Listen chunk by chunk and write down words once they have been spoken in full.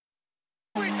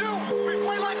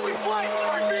play.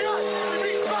 We beat us. We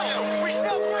beat special. We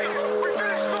smell greatness. We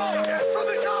finish strong. From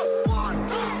the top.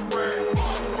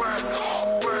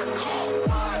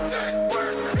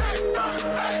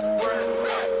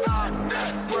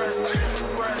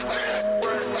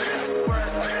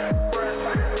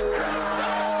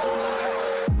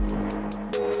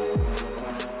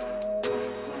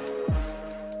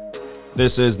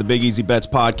 This is the Big Easy Bets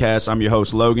podcast. I'm your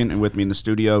host, Logan, and with me in the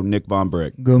studio, Nick Von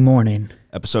Brick. Good morning.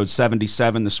 Episode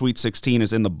 77, the Sweet 16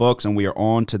 is in the books, and we are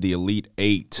on to the Elite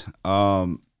 8.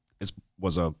 It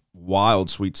was a wild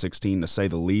Sweet 16, to say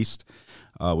the least.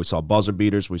 We saw buzzer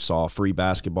beaters. We saw free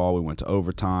basketball. We went to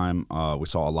overtime. We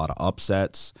saw a lot of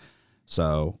upsets.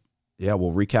 So, yeah,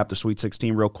 we'll recap the Sweet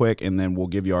 16 real quick, and then we'll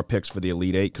give you our picks for the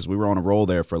Elite 8 because we were on a roll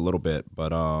there for a little bit.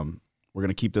 But we're going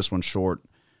to keep this one short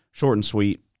and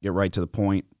sweet. Get right to the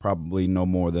point, probably no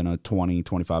more than a 20,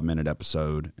 25-minute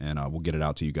episode, and we'll get it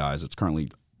out to you guys. It's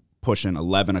currently pushing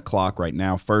 11 o'clock right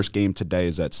now. First game today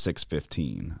is at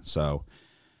 6:15. So,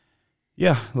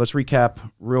 yeah, let's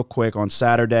recap real quick. On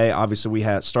Saturday, obviously we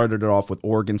had started it off with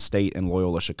Oregon State and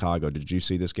Loyola Chicago. Did you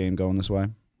see this game going this way?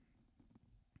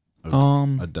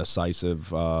 A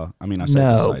decisive, No.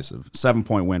 decisive.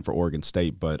 7-point win for Oregon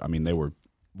State, but, they were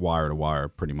wire to wire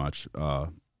pretty much,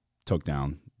 took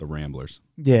down the Ramblers.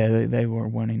 Yeah, they were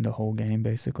winning the whole game,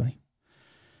 basically.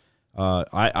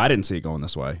 I didn't see it going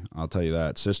this way. I'll tell you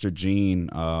that. Sister Jean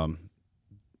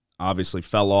obviously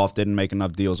fell off, didn't make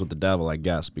enough deals with the devil, I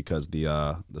guess, because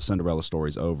the Cinderella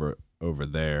story's over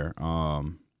there.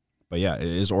 But yeah,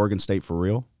 is Oregon State for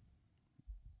real?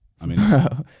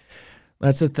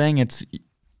 That's the thing. It's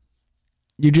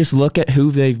you just look at who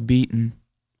they've beaten,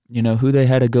 who they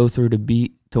had to go through to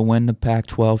beat to win the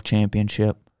Pac-12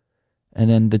 championship. And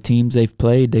then the teams they've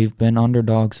played, they've been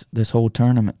underdogs this whole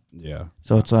tournament. Yeah.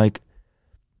 So it's like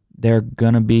they're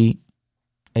going to be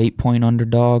 8-point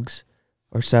underdogs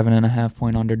or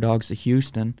 7.5-point underdogs to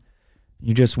Houston.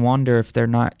 You just wonder if they're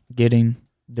not getting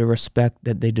the respect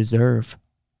that they deserve.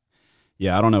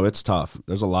 Yeah, I don't know. It's tough.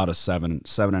 There's a lot of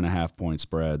 7.5-point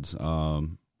spreads. Yeah,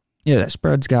 that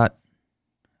spread's got,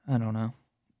 I don't know.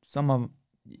 Some of them,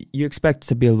 you expect it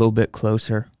to be a little bit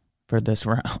closer for this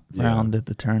round of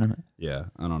the tournament. Yeah,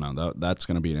 I don't know. That's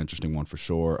going to be an interesting one for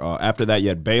sure. After that, you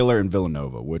had Baylor and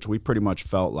Villanova, which we pretty much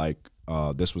felt like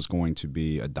this was going to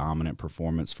be a dominant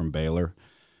performance from Baylor.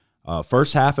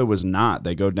 First half, it was not.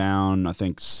 They go down, I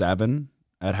think, 7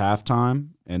 at halftime,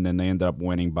 and then they ended up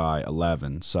winning by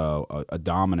 11. So a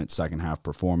dominant second-half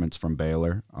performance from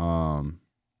Baylor,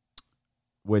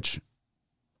 which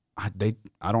I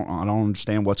don't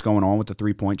understand what's going on with the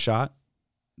three-point shot.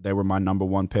 They were my number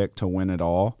one pick to win it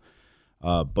all,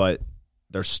 but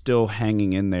they're still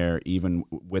hanging in there even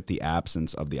with the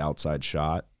absence of the outside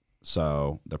shot.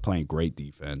 So they're playing great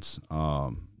defense.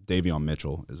 Davion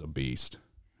Mitchell is a beast.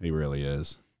 He really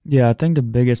is. Yeah, I think the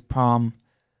biggest problem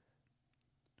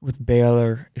with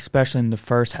Baylor, especially in the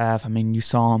first half, you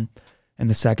saw them in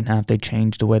the second half. They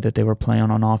changed the way that they were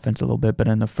playing on offense a little bit, but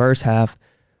in the first half,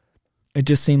 it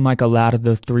just seemed like a lot of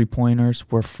the three-pointers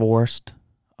were forced.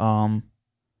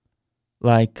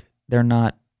 Like they're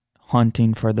not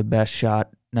hunting for the best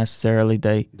shot necessarily.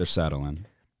 They're settling.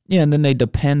 Yeah, and then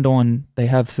they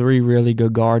have 3 really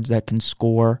good guards that can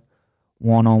score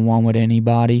one-on-one with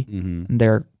anybody. Mm-hmm. And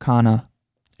they're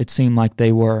it seemed like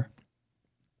they were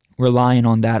relying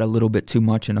on that a little bit too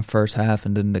much in the first half,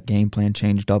 and then the game plan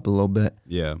changed up a little bit.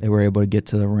 Yeah. They were able to get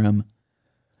to the rim.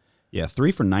 Yeah,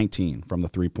 3 for 19 from the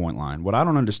three-point line. What I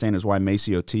don't understand is why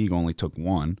Maceo Teague only took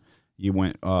 1.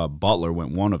 Butler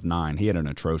went 1 of 9. He had an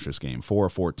atrocious game. 4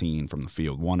 of 14 from the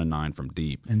field, 1 of 9 from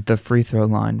deep. And the free throw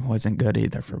line wasn't good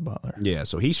either for Butler. Yeah,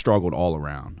 so he struggled all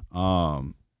around.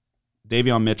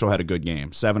 Davion Mitchell had a good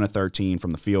game, 7 of 13 from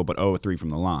the field, but 0 of 3 from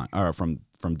the line or from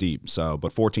deep. So,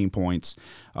 but 14 points.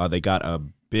 They got a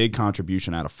big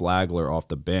contribution out of Flagler off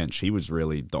the bench. He was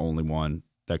really the only one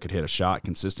that could hit a shot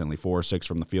consistently. 4 or 6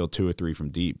 from the field, 2 or 3 from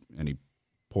deep, and he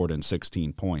poured in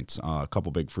 16 points. A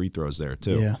couple big free throws there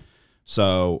too. Yeah.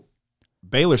 So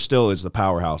Baylor still is the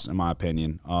powerhouse, in my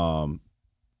opinion. And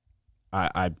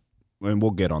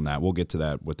we'll get on that. We'll get to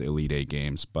that with the Elite 8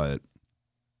 games. But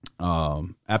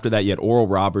after that, you had Oral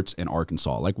Roberts and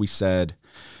Arkansas. Like we said,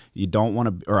 you don't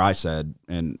want to, or I said,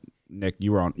 and Nick,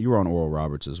 you were on Oral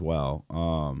Roberts as well.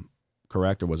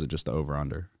 Correct, or was it just the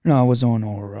over/under? No, I was on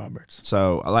Oral Roberts.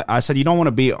 So like I said, you don't want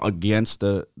to be against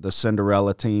the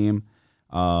Cinderella team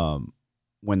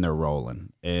when they're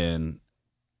rolling, and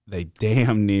they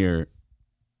damn near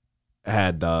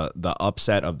had the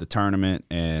upset of the tournament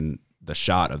and the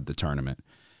shot of the tournament.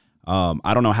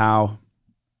 I don't know how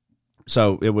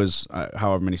So it was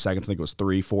however many seconds. I think it was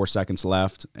 3-4 seconds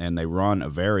left, and they run a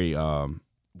very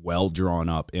well drawn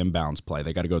up inbounds play.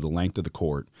 They got to go the length of the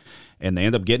court, and they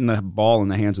end up getting the ball in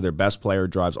the hands of their best player.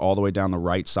 Drives all the way down the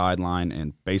right sideline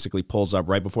and basically pulls up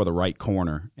right before the right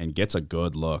corner and gets a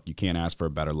good look. You can't ask for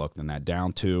a better look than that.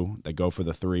 Down 2, they go for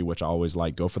the 3, which I always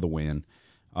like. Go for the win.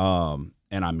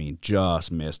 And I mean,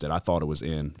 just missed it. I thought it was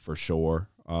in for sure.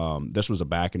 This was a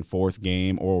back and forth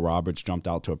game. Oral Roberts jumped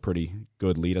out to a pretty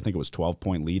good lead. I think it was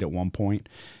 12-point lead at one point,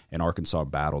 and Arkansas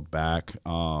battled back.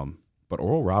 But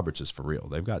Oral Roberts is for real.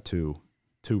 They've got two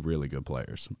really good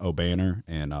players, O'Banner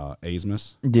and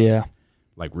Asmus. Yeah.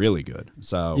 Like really good.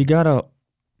 So you gotta,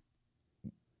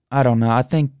 I don't know. I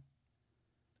think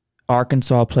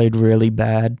Arkansas played really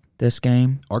bad this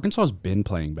game. Arkansas's been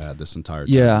playing bad this entire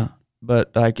time. Yeah,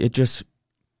 but like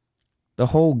the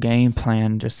whole game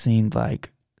plan just seemed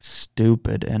like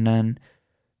stupid. And then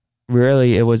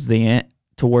really it was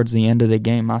towards the end of the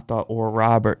game, I thought Oral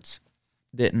Roberts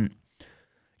didn't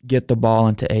get the ball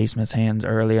into Asmus' hands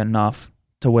early enough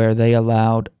to where they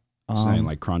allowed saying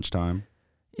like crunch time.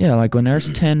 Yeah, like when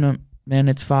there's 10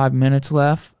 minutes, 5 minutes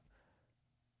left,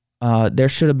 there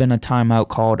should have been a timeout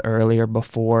called earlier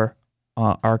before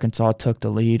Arkansas took the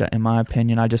lead, in my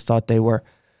opinion. I just thought they weren't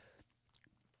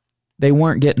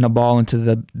getting the ball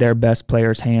into their best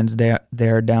players' hands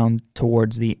there down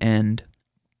towards the end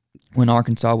when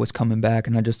Arkansas was coming back,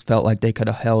 and I just felt like they could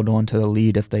have held on to the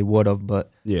lead if they would have.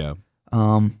 But yeah.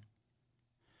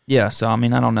 Yeah, so I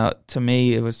mean, I don't know. To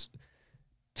me, it was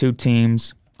two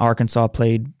teams. Arkansas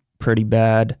played pretty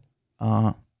bad.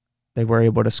 They were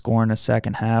able to score in the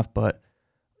second half, but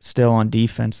still on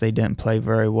defense, they didn't play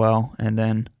very well. And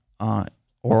then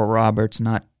Oral Roberts,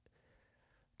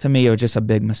 to me, it was just a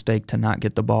big mistake to not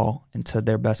get the ball into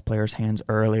their best players' hands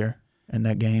earlier in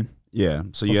that game. Yeah,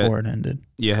 so before it ended.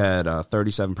 You had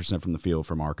 37% from the field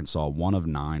from Arkansas, 1 of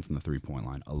 9 from the three-point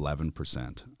line,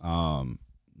 11%.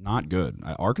 Not good.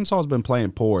 Arkansas has been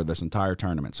playing poor this entire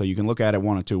tournament. So you can look at it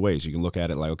one of two ways. You can look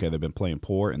at it like, okay, they've been playing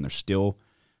poor and they're still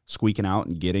squeaking out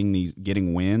and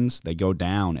getting wins. They go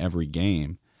down every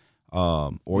game.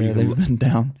 They've been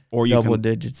down double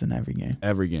digits in every game.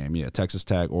 Every game, yeah. Texas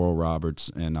Tech, Oral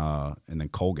Roberts, and then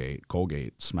Colgate.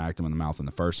 Colgate smacked them in the mouth in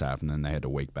the first half, and then they had to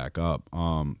wake back up.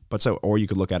 Or you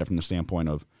could look at it from the standpoint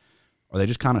of, are they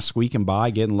just kind of squeaking by,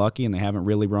 getting lucky, and they haven't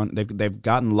really run? They've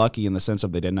gotten lucky in the sense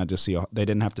of they didn't have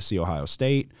to see Ohio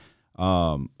State.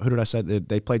 Who did I say?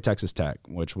 They played Texas Tech,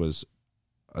 which was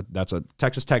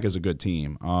Texas Tech is a good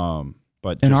team.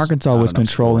 Arkansas was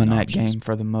controlling that game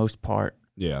for the most part.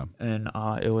 Yeah. And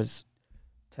it was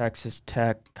Texas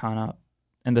Tech kind of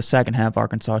 – in the second half,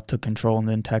 Arkansas took control, and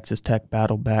then Texas Tech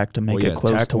battled back to make it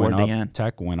close toward the end.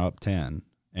 Tech went up 10,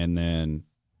 and then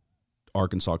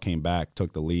Arkansas came back,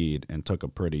 took the lead, and took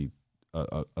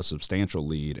a substantial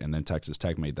lead, and then Texas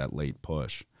Tech made that late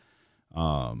push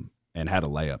and had a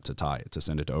layup to tie it, to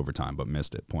send it to overtime, but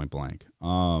missed it point blank.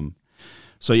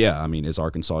 So, yeah, I mean, is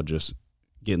Arkansas just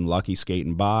getting lucky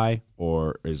skating by,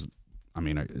 or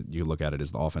you look at it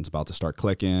as the offense about to start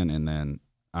clicking, and then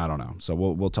I don't know. So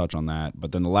we'll touch on that.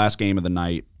 But then the last game of the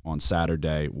night on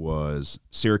Saturday was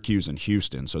Syracuse and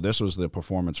Houston. So this was the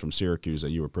performance from Syracuse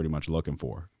that you were pretty much looking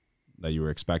for, that you were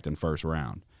expecting first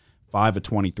round. 5 of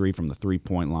 23 from the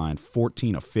three-point line,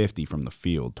 14 of 50 from the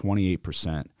field,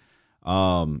 28%.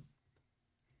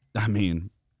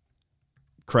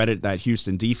 Credit that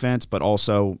Houston defense, but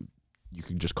also you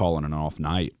could just call it an off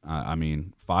night.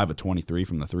 5 of 23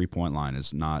 from the three-point line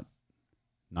is not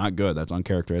good. That's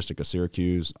uncharacteristic of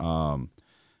Syracuse. But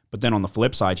then on the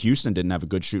flip side, Houston didn't have a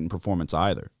good shooting performance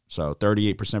either. So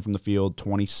 38% from the field,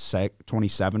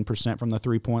 27% from the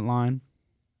three-point line.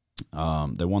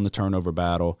 They won the turnover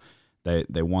battle.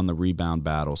 They won the rebound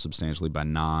battle substantially by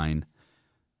 9.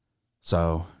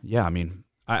 So, yeah,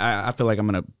 I feel like I'm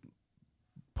going to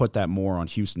put that more on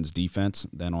Houston's defense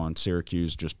than on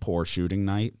Syracuse just poor shooting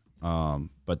night.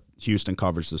 But Houston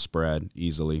covers the spread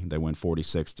easily. They win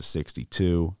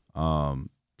 46-62.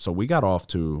 So we got off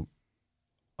to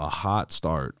a hot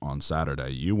start on Saturday.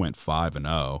 You went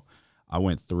 5-0. I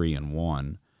went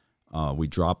 3-1. We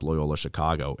dropped Loyola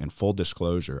Chicago. In full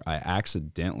disclosure, I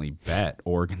accidentally bet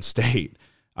Oregon State.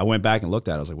 I went back and looked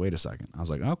at it. I was like, wait a second. I was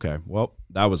like, okay, well,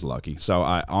 that was lucky. So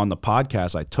on the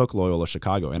podcast, I took Loyola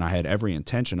Chicago, and I had every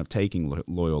intention of taking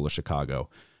Loyola Chicago.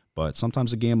 But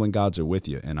sometimes the gambling gods are with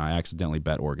you, and I accidentally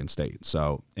bet Oregon State.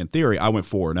 So in theory, I went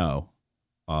 4-0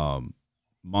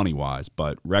 money-wise,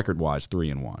 but record-wise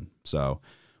 3-1. So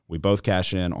we both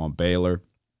cash in on Baylor.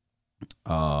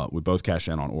 We both cash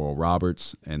in on Oral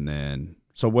Roberts. And then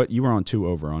 – so what – you were on 2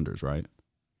 over-unders, right?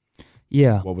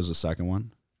 Yeah. What was the second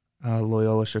one?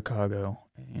 Loyola Chicago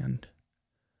and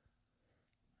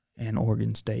and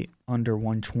Oregon State under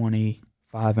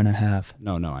 125.5.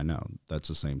 No, I know. That's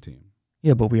the same team.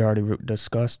 Yeah, but we already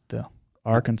discussed the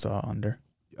Arkansas under.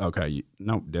 Okay.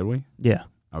 No, did we? Yeah.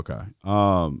 Okay.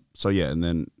 So yeah, and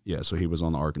then so he was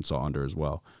on the Arkansas under as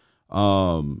well.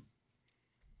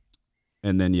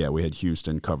 And then we had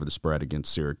Houston cover the spread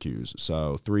against Syracuse.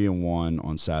 So 3-1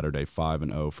 on Saturday,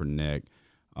 5-0 for Nick.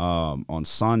 On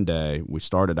Sunday, we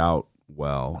started out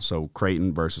well. So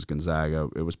Creighton versus Gonzaga.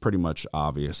 It was pretty much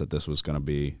obvious that this was going to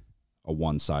be a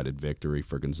one-sided victory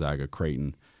for Gonzaga.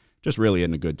 Creighton just really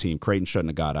isn't a good team. Creighton shouldn't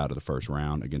have got out of the first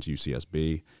round against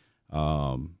UCSB.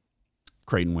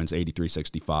 Creighton wins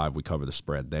 83-65. We cover the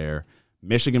spread there.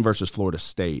 Michigan versus Florida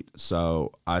State.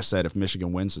 So I said if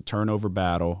Michigan wins the turnover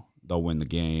battle, they'll win the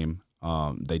game.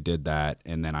 They did that,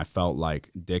 and then I felt like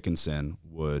Dickinson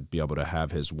would be able to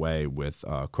have his way with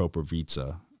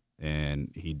Kropovica,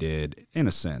 and he did in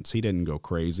a sense. He didn't go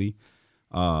crazy,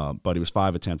 but he was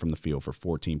 5 of 10 from the field for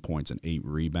 14 points and 8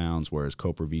 rebounds, whereas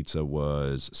Kropovica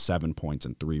was 7 points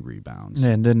and 3 rebounds. Yeah,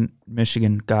 and then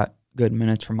Michigan got good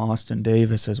minutes from Austin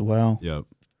Davis as well. Yep.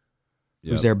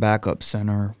 Who's their backup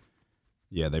center.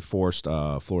 Yeah, they forced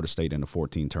Florida State into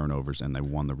 14 turnovers, and they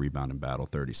won the rebounding battle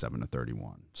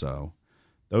 37-31. So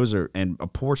those are – and a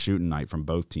poor shooting night from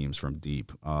both teams from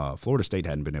deep. Florida State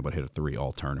hadn't been able to hit a 3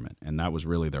 all tournament, and that was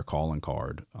really their calling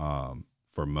card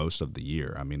for most of the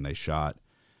year. I mean, they shot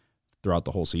 – throughout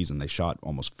the whole season, they shot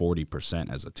almost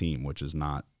 40% as a team, which is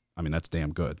not – I mean, that's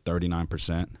damn good.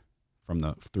 39% from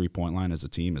the three-point line as a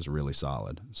team is really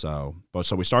solid. So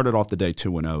we started off the day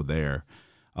 2-0 there.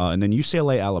 And then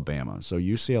UCLA, Alabama. So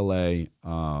UCLA,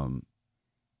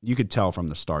 you could tell from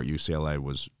the start UCLA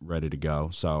was ready to go.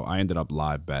 So I ended up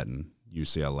live betting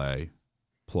UCLA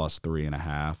plus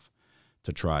 3.5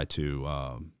 to try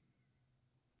to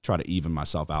even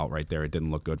myself out right there. It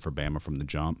didn't look good for Bama from the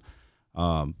jump.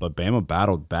 But Bama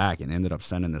battled back and ended up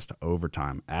sending this to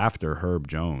overtime after Herb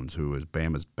Jones, who is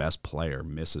Bama's best player,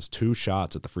 misses 2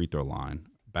 shots at the free throw line.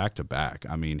 Back-to-back.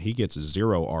 I mean, he gets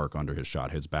 0 arc under his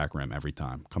shot, hits back rim every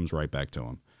time, comes right back to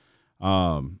him.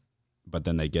 But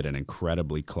then they get an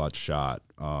incredibly clutch shot.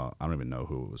 I don't even know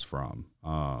who it was from.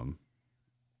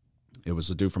 It was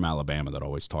a dude from Alabama that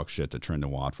always talks shit to Trendon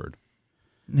Watford.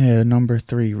 Yeah, number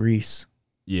 3, Reese.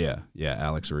 Yeah,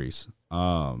 Alex Reese.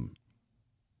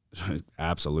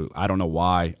 Absolutely. I don't know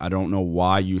why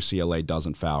UCLA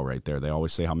doesn't foul right there. They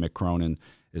always say how Mick Cronin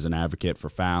is an advocate for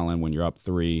fouling when you're up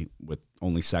 3 with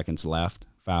only seconds left.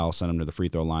 Foul, send them to the free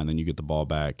throw line, then you get the ball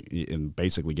back and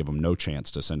basically give them no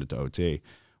chance to send it to OT.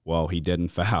 Well, he didn't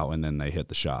foul, and then they hit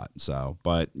the shot. So,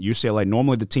 but UCLA,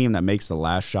 normally the team that makes the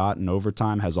last shot in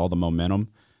overtime has all the momentum.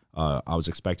 I was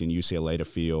expecting UCLA to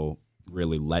feel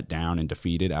really let down and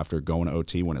defeated after going to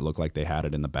OT when it looked like they had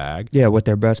it in the bag. Yeah, with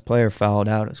their best player fouled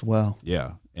out as well.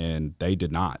 Yeah, and they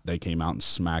did not. They came out and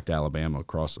smacked Alabama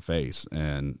across the face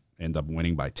and end up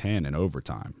winning by 10 in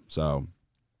overtime. So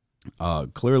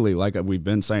clearly, like we've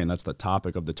been saying, that's the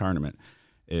topic of the tournament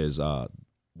is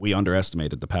we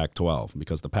underestimated the Pac-12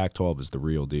 because the Pac-12 is the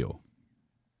real deal.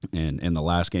 And in the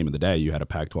last game of the day, you had a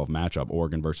Pac-12 matchup,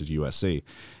 Oregon versus USC.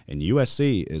 And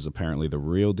USC is apparently the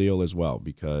real deal as well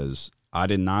because I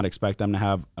did not expect them to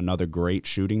have another great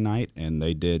shooting night, and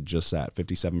they did just that,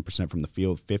 57% from the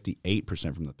field,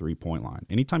 58% from the three-point line.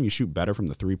 Anytime you shoot better from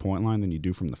the three-point line than you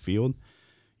do from the field,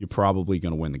 you're probably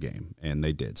going to win the game. And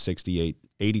they did.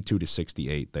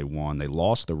 82-68, they won. They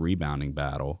lost the rebounding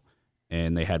battle,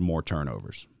 and they had more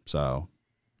turnovers. So,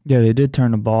 yeah, they did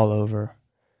turn the ball over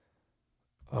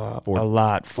a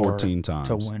lot 14 times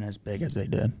to win as big as they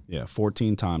did. Yeah,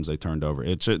 14 times they turned over.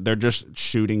 They're just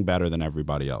shooting better than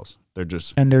everybody else.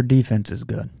 And their defense is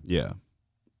good. Yeah.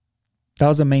 That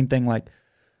was the main thing. Like,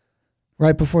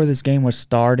 right before this game was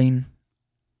starting,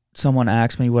 someone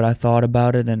asked me what I thought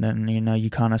about it, and then, you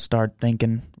kind of start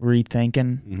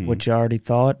rethinking what you already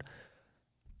thought.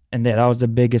 And that was the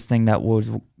biggest thing that was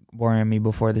worrying me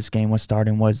before this game was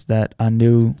starting was that I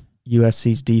knew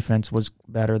USC's defense was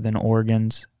better than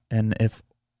Oregon's, and if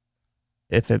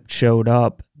it showed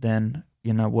up, then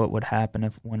what would happen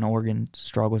when Oregon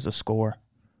struggles to score.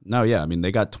 No, yeah, I mean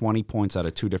they got 20 points out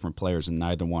of 2 different players, and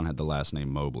neither one had the last name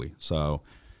Mobley. So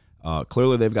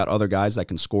clearly they've got other guys that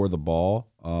can score the ball.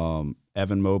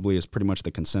 Evan Mobley is pretty much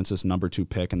the consensus number 2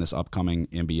 pick in this upcoming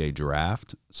NBA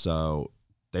draft. So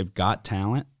they've got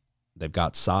talent, they've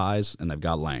got size, and they've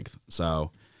got length.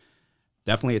 So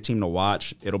definitely a team to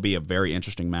watch. It'll be a very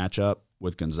interesting matchup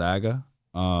with Gonzaga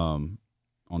on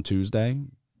Tuesday.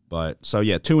 But so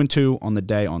yeah, 2-2 on the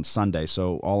day on Sunday.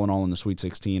 So all in all, in the Sweet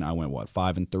 16, I went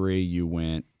 5-3. You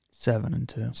went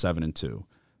 7-2. 7-2.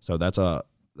 So that's a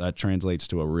that translates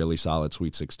to a really solid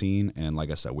Sweet 16. And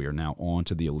like I said, we are now on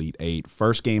to the Elite 8.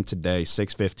 First game today,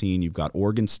 6:15. You've got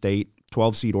Oregon State,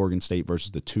 12-seed Oregon State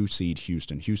versus the 2-seed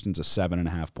Houston. Houston's a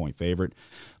 7.5-point favorite.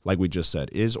 Like we just said,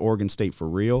 is Oregon State for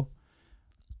real?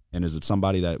 And is it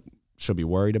somebody that should be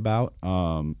worried about?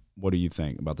 What do you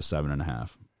think about the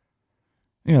 7.5?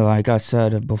 Like I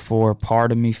said before,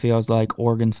 part of me feels like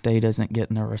Oregon State isn't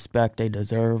getting the respect they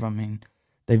deserve. I mean,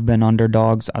 they've been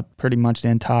underdogs pretty much the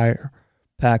entire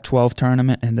Pac-12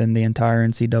 tournament and then the entire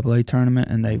NCAA tournament,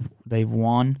 and they've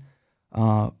won.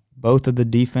 Both of the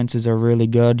defenses are really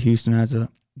good. Houston has a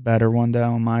better one,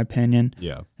 though, in my opinion.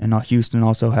 Yeah. And Houston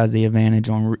also has the advantage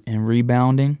in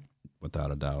rebounding.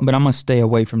 Without a doubt. But I'm going to stay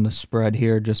away from the spread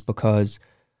here just because,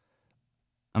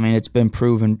 I mean, it's been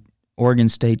proven Oregon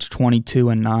State's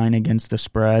 22-9 against the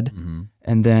spread. Mm-hmm.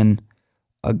 And then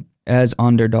as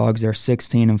underdogs, they're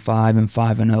 16-5 and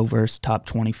 5-0 versus top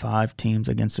 25 teams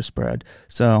against the spread.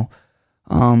 So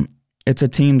it's a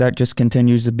team that just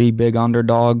continues to be big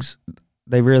underdogs.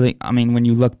 They really, I mean, when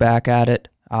you look back at it,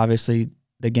 obviously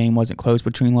the game wasn't close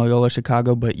between Loyola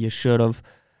Chicago, but you should have.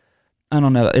 I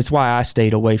don't know. It's why I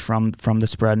stayed away from the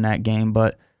spread in that game,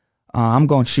 but I'm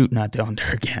going shooting at the under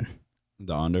again.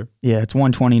 The under? Yeah, it's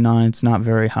 129. It's not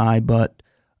very high, but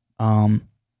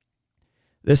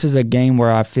this is a game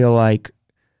where I feel like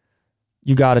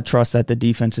you got to trust that the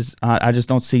defense is I just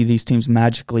don't see these teams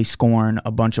magically scoring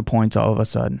a bunch of points all of a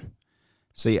sudden.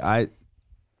 See,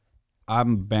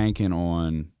 I'm banking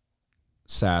on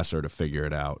Sasser to figure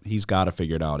it out. He's got to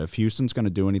figure it out. If Houston's going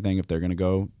to do anything, if they're going to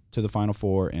go to the Final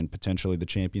Four and potentially the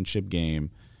championship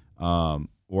game,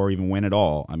 or even win it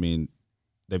all, I mean,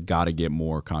 they've got to get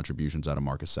more contributions out of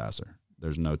Marcus Sasser.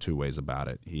 There's no two ways about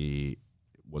it. He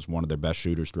was one of their best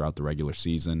shooters throughout the regular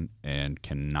season and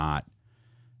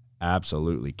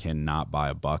absolutely cannot buy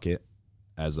a bucket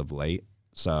as of late.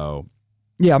 So,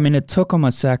 yeah, I mean, it took them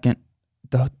a second,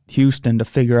 Houston, to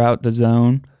figure out the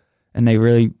zone, and they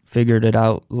really figured it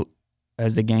out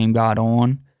as the game got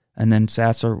on. And then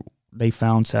they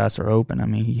found Sasser open. I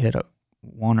mean, he hit a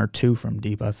 1 or 2 from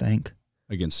deep, I think.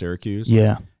 Against Syracuse?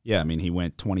 Yeah. Yeah, I mean, he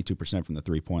went 22% from the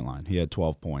three-point line. He had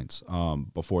 12 points.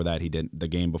 Before that, he didn't. The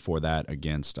game before that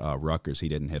against Rutgers, he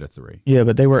didn't hit a 3. Yeah,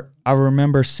 but I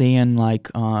remember seeing, like,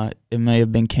 it may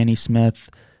have been Kenny Smith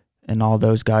and all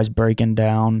those guys breaking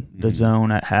down the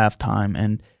zone at halftime,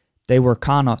 and they were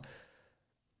kind of,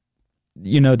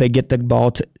 they get the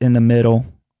ball in the middle,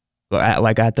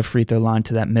 at the free throw line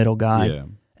to that middle guy. Yeah.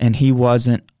 And he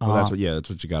wasn't. Well, that's what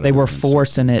you got. They were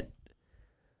forcing it.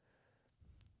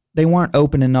 They weren't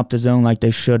opening up the zone like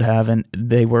they should have, and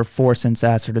they were forcing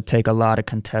Sasser to take a lot of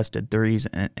contested threes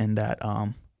in that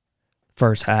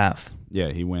first half.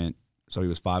 Yeah, he went. So he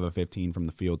was 5 of 15 from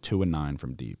the field, 2 and 9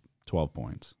 from deep, 12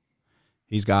 points.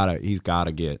 He's got to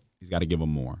give him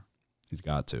more. He's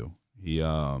got to.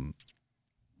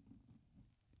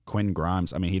 Quentin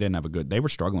Grimes. I mean, he didn't have They were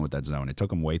struggling with that zone. It took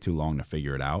them way too long to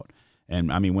figure it out.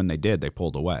 And, I mean, when they did, they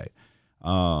pulled away.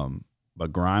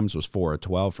 But Grimes was 4 of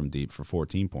 12 from deep for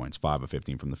 14 points, 5 of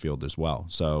 15 from the field as well.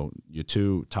 So your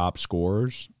two top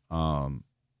scorers are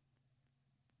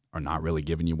not really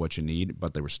giving you what you need,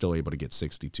 but they were still able to get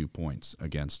 62 points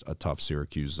against a tough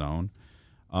Syracuse zone.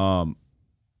 I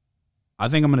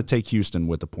think I'm going to take Houston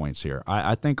with the points here.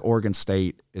 I think Oregon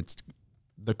State,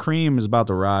 the cream is about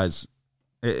to rise.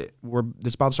 It's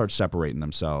about to start separating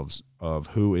themselves of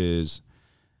who is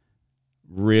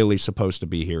really supposed to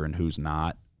be here and who's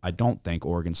not. I don't think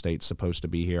Oregon State's supposed to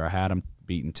be here. I had them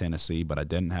beating Tennessee, but I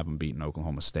didn't have them beating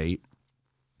Oklahoma State.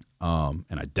 And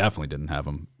I definitely didn't have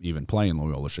them even playing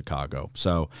Loyola Chicago.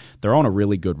 So they're on a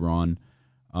really good run.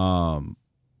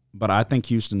 But I think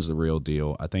Houston's the real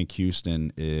deal. I think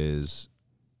Houston is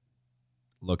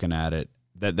looking at it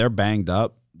that they're banged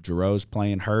up. Giroux's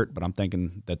playing hurt, but I'm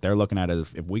thinking that they're looking at it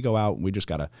if we go out, we just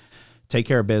got to take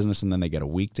care of business, and then they get a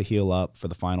week to heal up for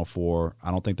the Final Four.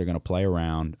 I don't think they're going to play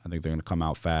around. I think they're going to come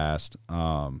out fast.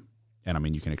 And, I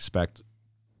mean, you can expect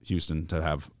Houston to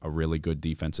have a really good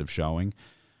defensive showing.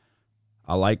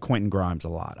 I like Quentin Grimes a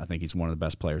lot. I think he's one of the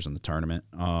best players in the tournament.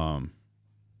 I'm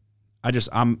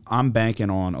banking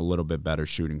on a little bit better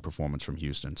shooting performance from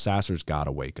Houston. Sasser's got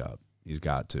to wake up. He's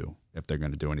got to if they're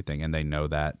going to do anything, and they know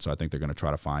that. So I think they're going to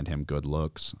try to find him good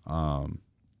looks.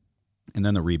 And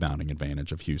then the rebounding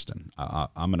advantage of Houston.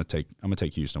 I'm gonna take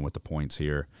Houston with the points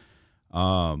here.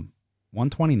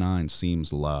 129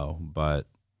 seems low, but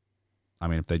I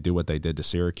mean, if they do what they did to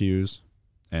Syracuse,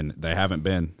 and they haven't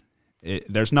been,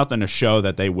 there's nothing to show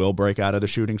that they will break out of the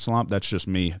shooting slump. That's just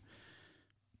me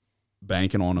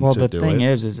banking on them to do it. Well, the thing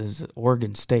is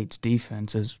Oregon State's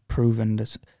defense has proven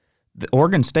the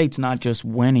Oregon State's not just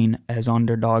winning as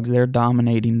underdogs; they're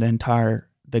dominating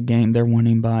the game. They're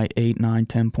winning by 8, 9,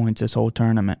 10 points this whole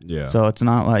tournament. Yeah. So it's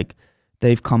not like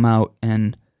they've come out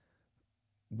and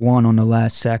won on the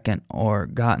last second or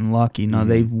gotten lucky. No,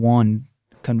 they've won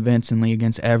convincingly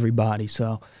against everybody.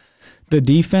 So the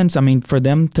defense, I mean, for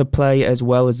them to play as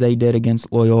well as they did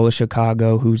against Loyola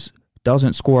Chicago, who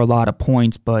doesn't score a lot of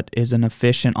points but is an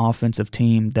efficient offensive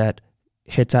team that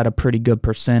hits at a pretty good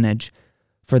percentage,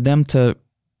 for them to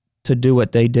do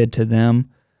what they did to them,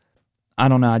 I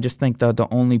don't know. I just think that the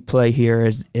only play here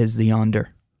is the under.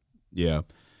 Yeah.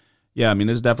 Yeah, I mean,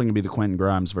 this is definitely going to be the Quentin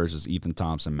Grimes versus Ethan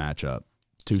Thompson matchup.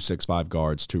 2 6'5"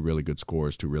 guards, 2 really good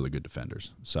scorers, 2 really good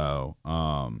defenders. So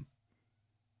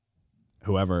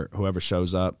whoever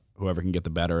shows up, whoever can get the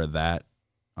better of that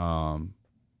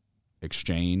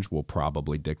exchange will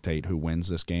probably dictate who wins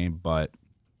this game. But,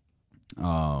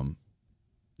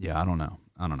 yeah, I don't know.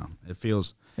 It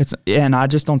feels – and I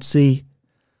just don't see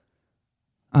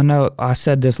 – I know I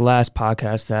said this last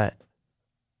podcast that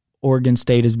Oregon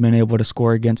State has been able to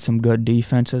score against some good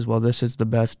defenses. Well, this is the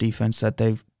best defense that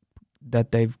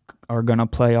they are going to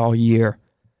play all year.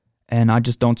 And I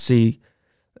just don't see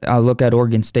 – I look at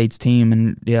Oregon State's team,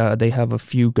 and, yeah, they have a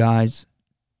few guys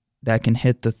that can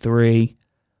hit the three,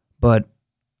 but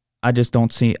I just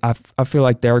don't see – I feel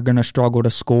like they're going to struggle to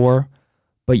score,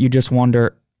 but you just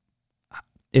wonder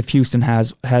if Houston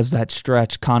has that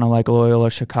stretch, kind of like Loyola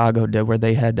Chicago did, where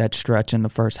they had that stretch in the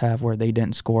first half where they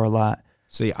didn't score a lot.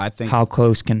 See, I think – how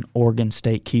close can Oregon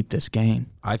State keep this game?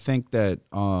 I think that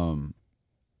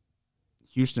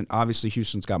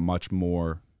Houston's got much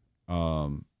more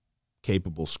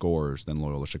capable scorers than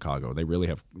Loyola Chicago.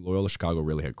 Loyola Chicago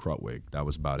really had Krutwig. That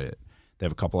was about it. They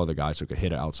have a couple other guys who could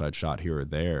hit an outside shot here or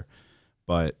there,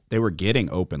 but they were getting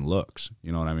open looks.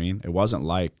 You know what I mean? It wasn't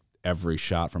like every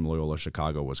shot from Loyola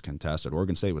Chicago was contested.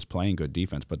 Oregon State was playing good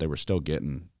defense, but they were still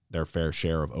getting their fair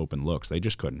share of open looks. They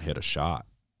just couldn't hit a shot.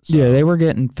 So, yeah, they were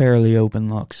getting fairly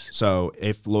open looks. So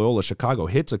if Loyola Chicago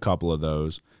hits a couple of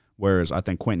those, whereas I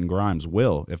think Quentin Grimes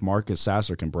will, if Marcus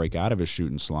Sasser can break out of his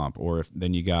shooting slump, or if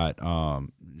then you got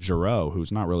Giroux,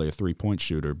 who's not really a three-point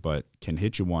shooter, but can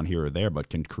hit you one here or there, but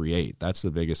can create. That's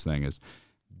the biggest thing, is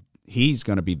he's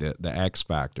going to be the X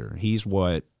factor. He's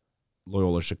what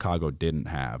Loyola Chicago didn't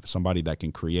have, somebody that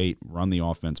can create, run the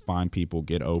offense, find people,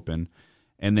 get open.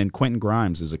 And then Quentin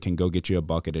Grimes can go get you a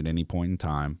bucket at any point in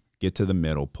time, get to the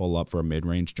middle, pull up for a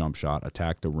mid-range jump shot,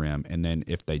 attack the rim, and then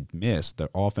if they miss, the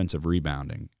offensive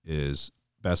rebounding is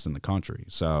best in the country.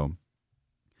 So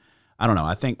I don't know.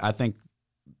 I think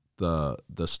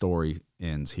the story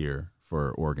ends here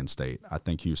for Oregon State. I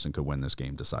think Houston could win this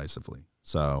game decisively.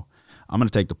 So I'm going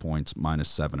to take the points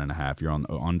 -7.5. You're on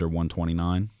under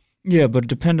 129. Yeah, but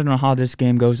depending on how this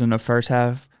game goes in the first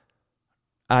half,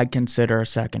 I'd consider a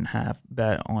second half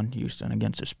bet on Houston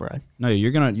against the spread. No,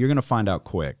 you're gonna find out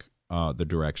quick the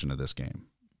direction of this game.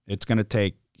 It's gonna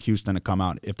take Houston to come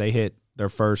out. If they hit their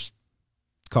first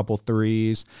couple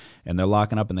threes and they're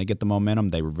locking up and they get the momentum,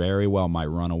 they very well might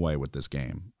run away with this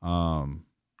game.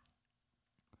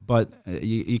 But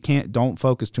you don't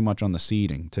focus too much on the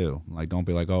seeding too. Like, don't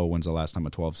be like, oh, when's the last time a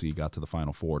 12 seed got to the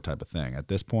Final Four type of thing. At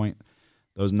this point,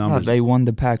 those numbers. They won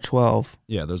the Pac-12.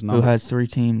 Yeah, those numbers. Who has 3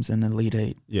 teams in the Elite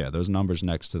Eight? Yeah, those numbers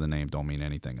next to the name don't mean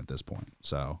anything at this point.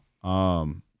 So,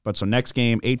 so next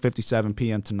game, 8:57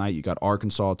 p.m. tonight, you got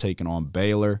Arkansas taking on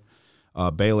Baylor.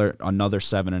 Baylor, another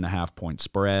 7.5 point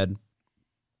spread.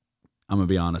 I'm gonna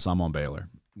be honest, I'm on Baylor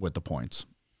with the points.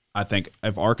 I think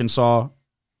if Arkansas,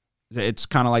 it's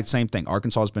kind of like the same thing.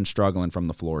 Arkansas has been struggling from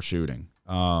the floor shooting.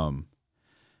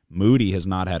 Moody has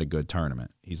not had a good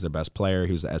tournament. He's their best player.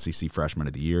 He was the SEC Freshman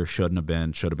of the Year. Should have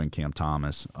been Cam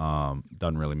Thomas.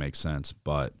 Doesn't really make sense,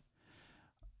 but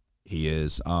he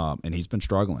is. And he's been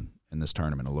struggling in this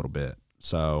tournament a little bit.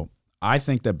 So I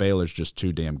think that Baylor's just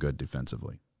too damn good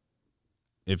defensively.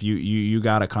 If you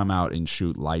got to come out and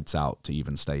shoot lights out to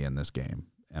even stay in this game,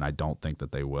 and I don't think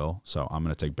that they will. So I'm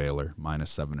going to take Baylor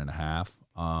 -7.5.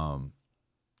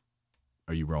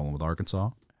 Are you rolling with Arkansas?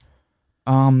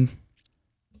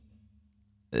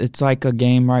 It's like a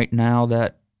game right now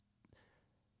that,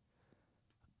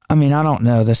 I mean, I don't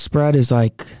know. The spread is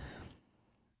like,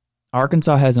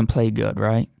 Arkansas hasn't played good,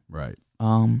 right? Right.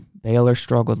 Baylor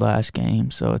struggled last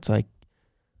game, so it's like,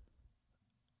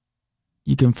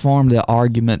 you can form the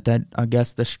argument that I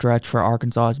guess the stretch for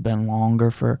Arkansas has been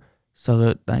longer so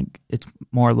that like it's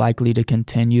more likely to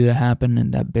continue to happen,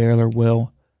 and that Baylor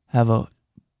will have a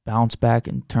bounce back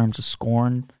in terms of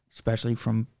scoring, especially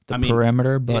from the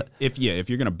perimeter. But if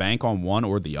you're going to bank on one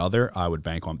or the other, I would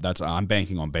bank on I'm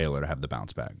banking on Baylor to have the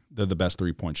bounce back. They're the best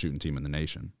 3-point shooting team in the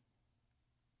nation.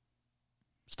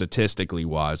 statistically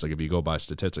wise, like if you go by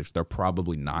statistics, they're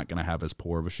probably not going to have as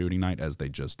poor of a shooting night as they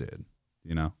just did.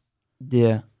 You know?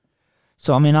 Yeah.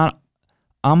 So I mean,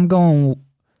 I'm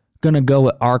gonna go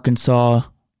with Arkansas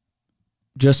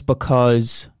just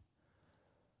because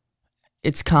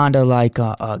it's kind of like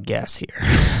a guess here.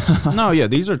 No, yeah,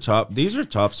 these are tough. These are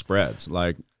tough spreads.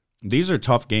 Like these are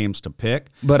tough games to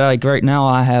pick. But like right now,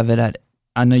 I have it at.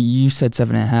 I know you said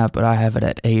 7.5, but I have it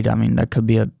at 8. I mean, that could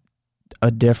be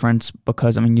a difference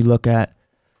because I mean, you look at.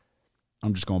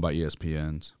 I'm just going by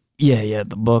ESPN's. Yeah,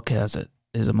 the book has it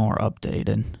is a more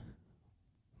updated.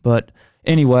 But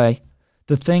anyway,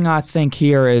 the thing I think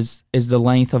here is the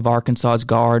length of Arkansas's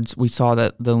guards. We saw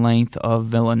that the length of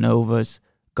Villanova's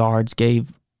guards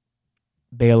gave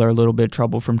Baylor a little bit of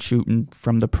trouble from shooting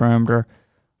from the perimeter.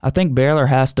 I think Baylor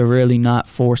has to really not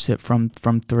force it from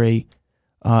 3.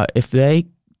 If they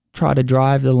try to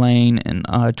drive the lane and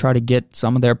try to get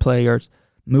some of their players,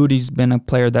 Moody's been a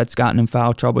player that's gotten in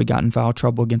foul trouble. He got in foul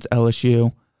trouble against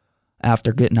LSU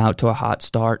after getting out to a hot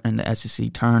start in the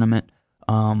SEC tournament.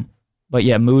 But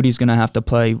yeah, Moody's going to have to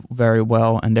play very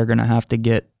well, and they're going to have to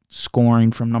get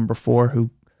scoring from number 4, who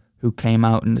came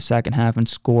out in the second half and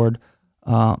scored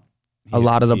a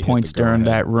lot of the points during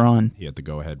that run. He hit the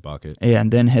go-ahead bucket. Yeah, and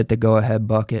then hit the go-ahead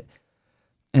bucket.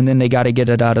 And then they got to get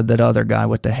it out of that other guy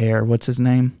with the hair. What's his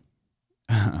name?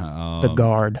 The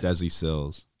guard. Desi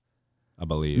Sills, I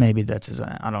believe. Maybe that's his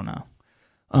name. I don't know.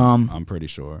 I'm pretty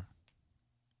sure.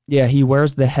 Yeah, he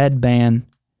wears the headband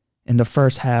in the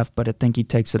first half, but I think he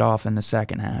takes it off in the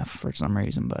second half for some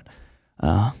reason. But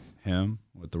him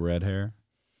with the red hair?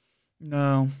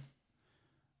 No.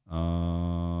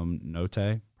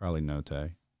 Note? Probably Note.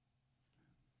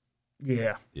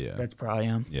 Yeah. Yeah. That's probably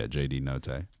him. Yeah, JD Note.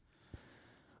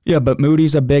 Yeah, but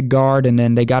Moody's a big guard, and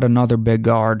then they got another big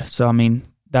guard. So, I mean,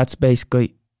 that's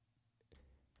basically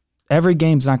every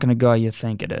game's not going to go how you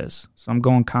think it is. So I'm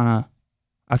going kind of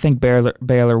I think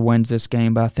Baylor wins this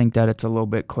game, but I think that it's a little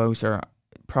bit closer.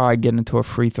 Probably get into a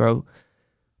free throw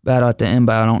battle at the end,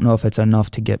 but I don't know if it's enough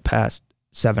to get past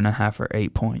 7.5 or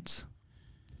 8 points.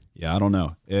 Yeah, I don't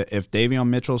know. If Davion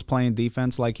Mitchell's playing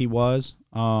defense like he was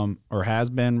or has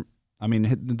been, I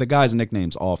mean, the guy's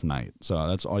nickname's Off Night, so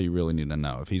that's all you really need to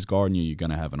know. If he's guarding you, you're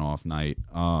going to have an off night.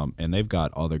 And they've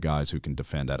got other guys who can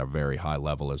defend at a very high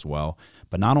level as well.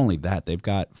 But not only that, they've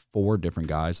got 4 different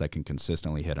guys that can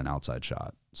consistently hit an outside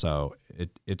shot. So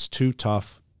it's too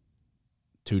tough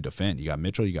to defend. You got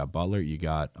Mitchell, you got Butler, you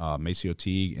got Maceo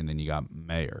Teague, and then you got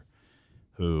Mayer,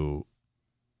 who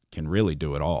can really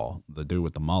do it all. The dude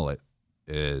with the mullet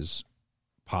is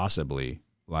possibly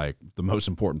like the most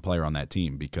important player on that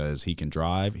team because he can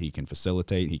drive, he can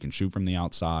facilitate, he can shoot from the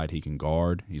outside, he can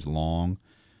guard, he's long.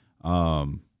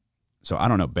 So I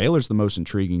don't know. Baylor's the most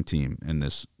intriguing team in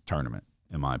this tournament,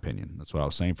 in my opinion. That's what I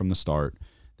was saying from the start.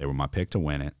 They were my pick to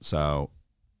win it. So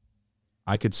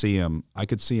I could see him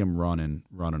running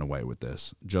away with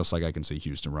this, just like I can see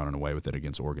Houston running away with it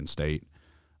against Oregon State.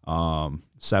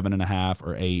 7.5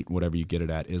 or 8, whatever you get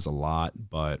it at, is a lot,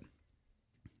 but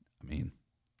I mean,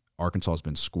 Arkansas has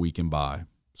been squeaking by.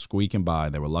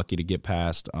 They were lucky to get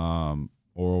past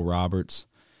Oral Roberts,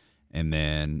 and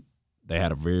then they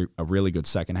had a really good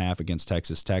second half against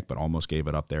Texas Tech, but almost gave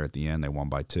it up there at the end. They won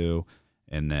by 2,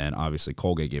 and then obviously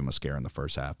Colgate gave them a scare in the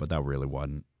first half, but that really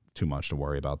wasn't too much to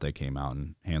worry about. They came out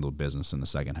and handled business in the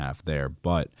second half there,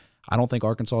 but I don't think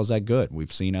Arkansas is that good.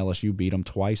 We've seen LSU beat them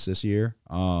twice this year.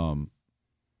 I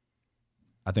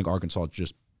think Arkansas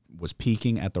just was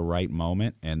peaking at the right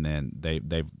moment, and then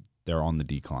they're on the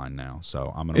decline now.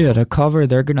 So I'm gonna to cover.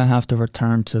 They're gonna have to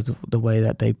return to the way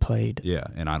that they played. Yeah,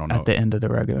 and I don't know at the end of the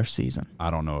regular season.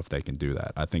 I don't know if they can do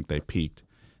that. I think they peaked.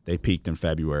 They peaked in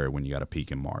February when you got to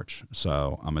peak in March.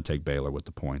 So I'm gonna take Baylor with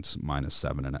the points minus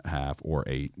 7.5 or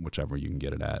 8, whichever you can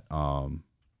get it at.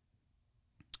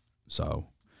 So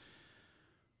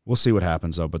we'll see what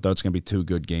happens though. But that's gonna be 2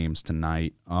 good games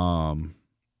tonight.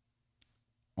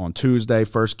 On Tuesday,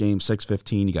 first game,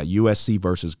 6:15, you got USC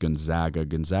versus Gonzaga.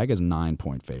 Gonzaga's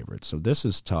 9-point favorites, so this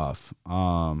is tough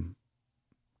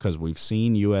because we've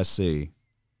seen USC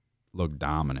look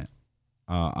dominant.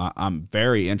 I'm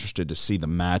very interested to see the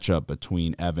matchup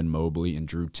between Evan Mobley and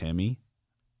Drew Timme.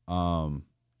 I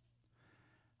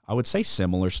would say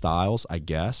similar styles, I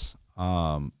guess.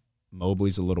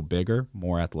 Mobley's a little bigger,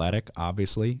 more athletic,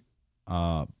 obviously,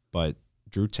 but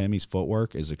Drew Timme's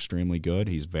footwork is extremely good.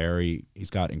 He's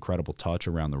got incredible touch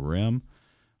around the rim,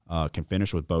 can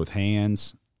finish with both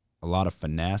hands, a lot of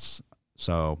finesse.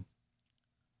 So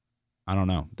I don't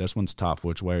know. This one's tough.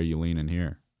 Which way are you leaning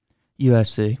here?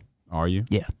 USC. Are you?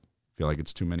 Yeah. Feel like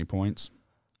it's too many points?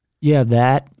 Yeah,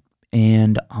 that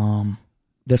and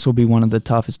this will be one of the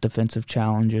toughest defensive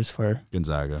challenges for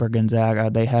Gonzaga.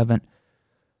 They haven't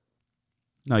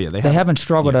They haven't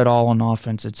struggled at all on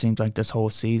offense, it seems like, this whole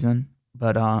season.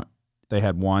 But they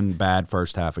had one bad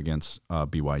first half against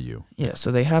BYU. yeah,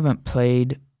 so they haven't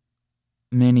played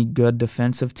many good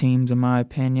defensive teams, in my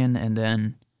opinion. And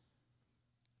then,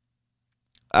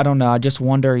 I don't know, I just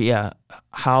wonder,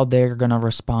 how they're going to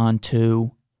respond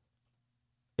to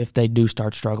if they do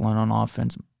start struggling on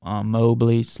offense.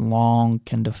 Mobley's long,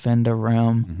 can defend the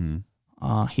rim.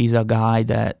 Mm-hmm. He's a guy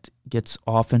that gets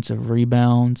offensive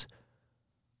rebounds.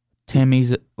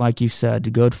 Timmy's, like you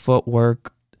said, good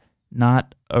footwork,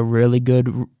 not a really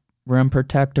good rim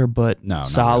protector, but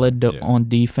solid on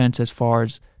defense as far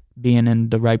as being in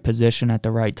the right position at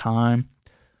the right time.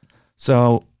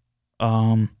 So,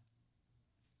 I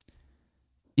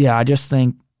just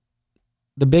think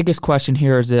the biggest question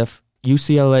here is if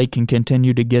UCLA can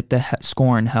continue to get the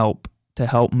scoring help to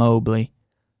help Mobley,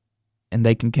 and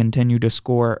they can continue to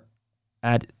score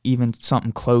at even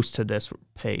something close to this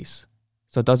pace.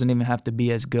 So it doesn't even have to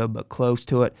be as good, but close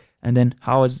to it. And then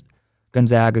how is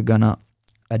Gonzaga going to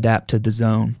adapt to the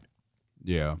zone?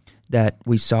 Yeah. That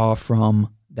we saw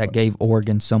that gave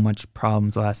Oregon so much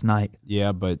problems last night.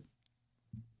 Yeah, but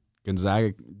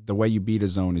Gonzaga, the way you beat a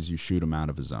zone is you shoot them out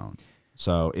of a zone.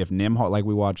 So if Nembhard, like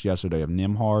we watched yesterday, if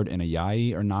Nembhard and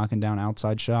Ayayi are knocking down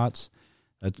outside shots,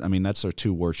 that's their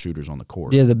two worst shooters on the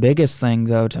court. Yeah, the biggest thing,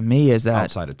 though, to me is that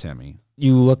outside of Timmy,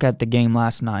 you look at the game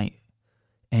last night,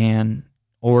 and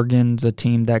Oregon's a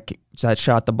team that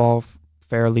shot the ball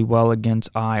fairly well against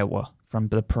Iowa from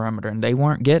the perimeter, and they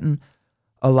weren't getting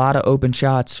a lot of open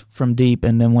shots from deep.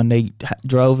 And then when they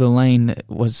drove the lane,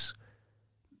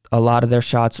 a lot of their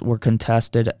shots were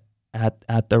contested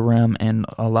at the rim, and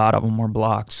a lot of them were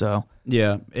blocked. So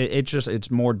yeah, it's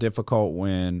more difficult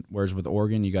whereas with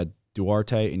Oregon you got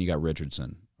Duarte and you got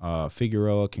Richardson.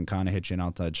 Figueroa can kind of hit you an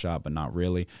outside shot, but not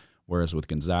really. Whereas with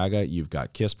Gonzaga, you've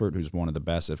got Kispert, who's one of the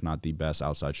best, if not the best,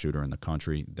 outside shooter in the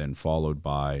country. Then followed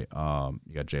by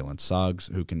you got Jalen Suggs,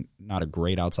 who can not a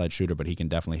great outside shooter, but he can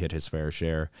definitely hit his fair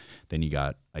share. Then you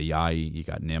got Ayayi, you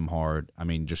got Nembhard. I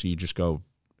mean, you just go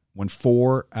when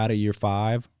 4 out of your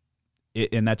 5.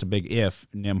 And that's a big if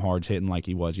Nembhard's hitting like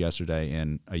he was yesterday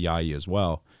and Ayayi as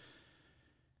well,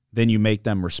 then you make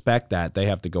them respect that. They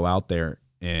have to go out there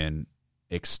and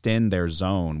extend their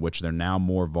zone, which they're now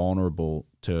more vulnerable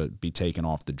to be taken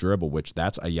off the dribble, which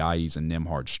that's Ayayi's and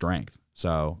Nembhard's strength.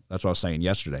 So that's what I was saying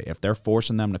yesterday. If they're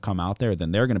forcing them to come out there,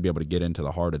 then they're going to be able to get into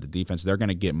the heart of the defense. They're going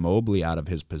to get Mobley out of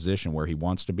his position where he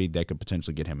wants to be. They could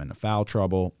potentially get him into foul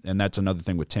trouble. And that's another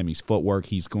thing with Timmy's footwork.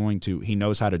 He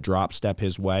knows how to drop step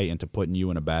his way into putting you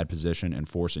in a bad position and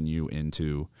forcing you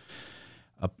into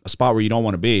a spot where you don't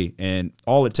want to be. And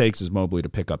all it takes is Mobley to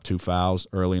pick up 2 fouls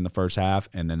early in the first half,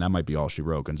 and then that might be all she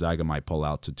wrote. Gonzaga might pull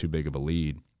out to too big of a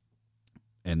lead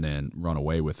and then run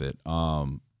away with it.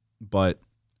 But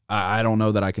I don't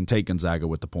know that I can take Gonzaga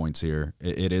with the points here.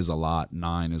 It is a lot.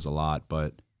 9 is a lot,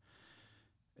 but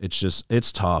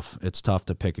it's tough. It's tough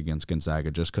to pick against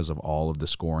Gonzaga just because of all of the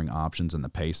scoring options and the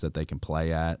pace that they can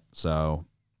play at. So,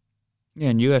 yeah,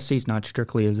 and USC's not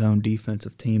strictly a zone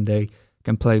defensive team. They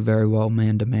can play very well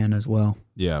man-to-man as well.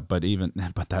 Yeah, but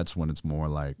that's when it's more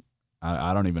like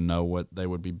I don't even know what they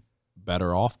would be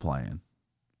better off playing,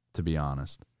 to be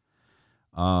honest.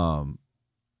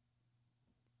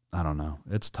 I don't know.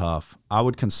 It's tough. I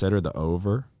would consider the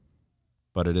over,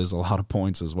 but it is a lot of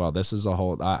points as well. This is a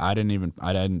whole. I didn't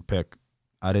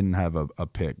have a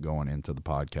pick going into the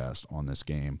podcast on this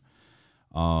game.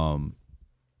 9's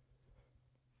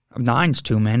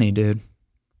too many, dude.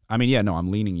 I mean, yeah, no,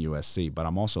 I'm leaning USC, but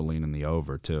I'm also leaning the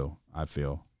over too. I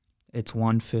feel it's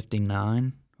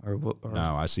 159 or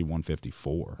no, I see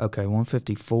 154. Okay,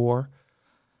 154.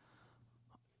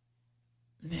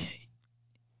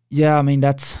 Yeah, I mean,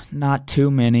 that's not too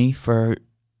many for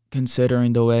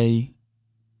considering the way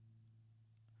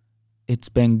it's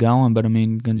been going. But, I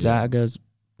mean, Gonzaga's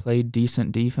played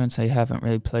decent defense. They haven't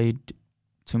really played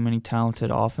too many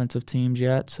talented offensive teams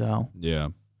yet. So, yeah.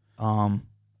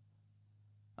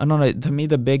 I don't know. To me,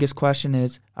 the biggest question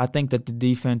is I think that the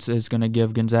defense is going to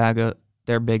give Gonzaga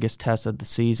their biggest test of the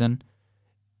season.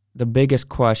 The biggest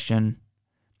question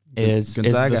is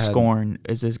the scoring.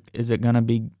 Is it going to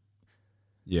be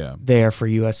there for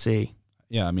USC?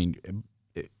 Yeah, I mean,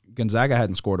 Gonzaga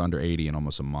hadn't scored under 80 in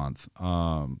almost a month.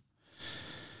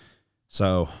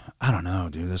 So, I don't know,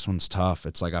 dude. This one's tough.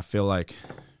 It's like I feel like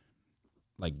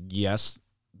yes,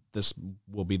 this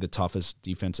will be the toughest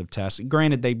defensive test.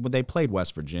 Granted, they played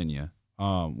West Virginia.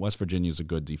 West Virginia's a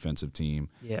good defensive team.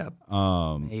 Yeah,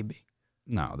 maybe.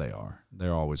 No, they are.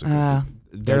 They're always a good team.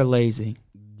 They're lazy.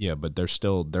 Yeah, but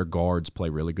their guards play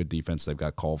really good defense. They've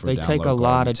got Culver. They down take low, a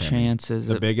lot of guarding Timmy. chances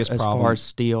The biggest as problem, far as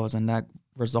steals, and that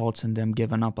results in them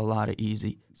giving up a lot of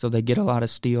easy. So they get a lot of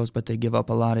steals, but they give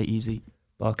up a lot of easy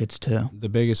buckets too. the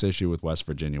biggest issue with West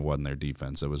Virginia wasn't their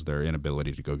defense. It was their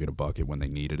inability to go get a bucket when they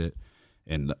needed it.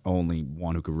 And the only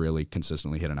one who could really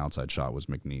consistently hit an outside shot was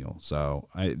McNeil. So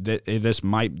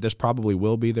this probably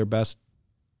will be their best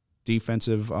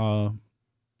defensive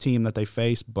team that they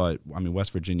face. But I mean,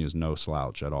 West Virginia is no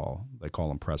slouch at all. They call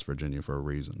them Press Virginia for a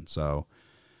reason. So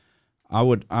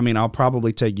I'll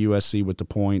probably take USC with the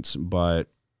points, but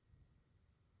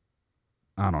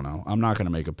I don't know. I'm not going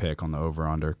to make a pick on the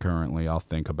over/under currently. I'll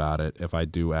think about it. If I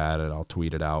do add it, I'll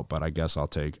tweet it out. But I guess I'll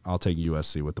take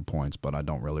USC with the points, but I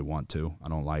don't really want to. I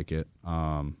don't like it.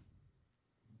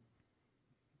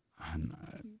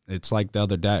 It's like the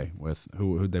other day with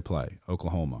who'd they play?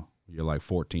 Oklahoma. You're like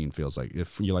 14 feels like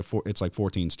it's like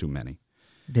 14's too many.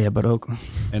 Yeah, but Oklahoma.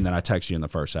 And then I text you in the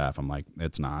first half. I'm like,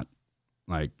 it's not.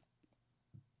 Like,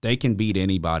 they can beat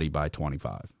anybody by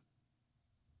 25.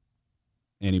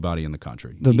 Anybody in the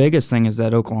country. The biggest thing is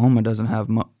that Oklahoma doesn't have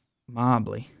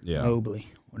Mobley. Yeah. Mobley,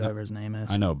 whatever his name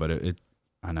is. I know, but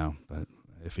but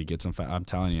if he gets in foul, I'm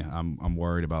telling you, I'm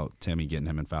worried about Timmy getting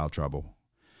him in foul trouble.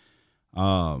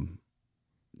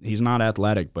 He's not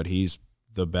athletic, but he's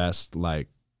the best, like,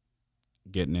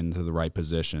 getting into the right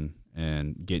position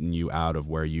and getting you out of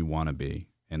where you want to be.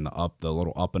 And the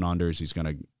little up and unders, he's going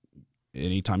to,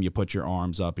 anytime you put your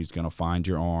arms up, he's going to find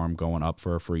your arm going up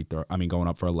for a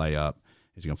layup.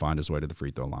 He's going to find his way to the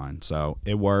free throw line. So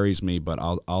it worries me, but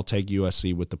I'll take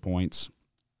USC with the points.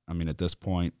 I mean, at this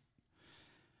point,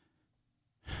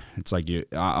 it's like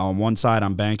on one side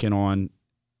I'm banking on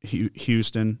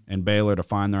Houston and Baylor to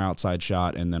find their outside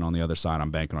shot, and then on the other side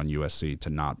I'm banking on USC to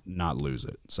not lose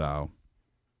it. So,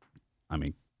 I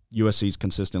mean, USC's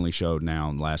consistently showed now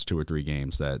in the last 2 or 3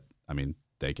 games that, I mean,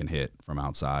 they can hit from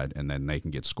outside, and then they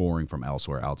can get scoring from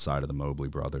elsewhere outside of the Mobley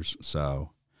brothers.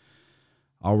 So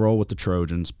I'll roll with the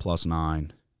Trojans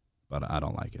 +9, but I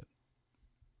don't like it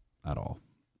at all.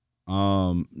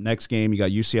 Next game, you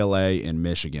got UCLA and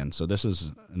Michigan. So this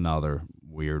is another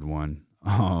weird one.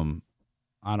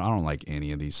 I don't like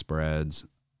any of these spreads.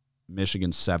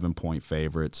 Michigan's 7-point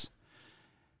favorites.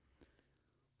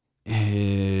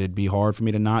 It'd be hard for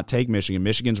me to not take Michigan.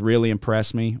 Michigan's really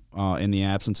impressed me in the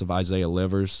absence of Isaiah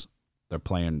Livers. They're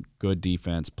playing good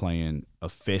defense, playing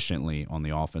efficiently on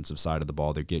the offensive side of the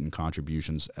ball. They're getting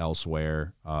contributions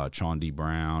elsewhere. Chaundi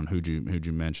Brown, who'd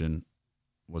you mention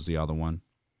was the other one?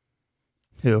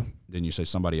 Who? Didn't you say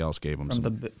somebody else gave them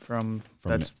from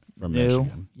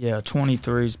Michigan? Yeah,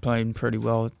 23's playing pretty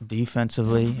well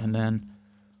defensively, and then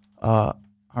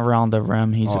around the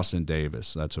rim, he's Austin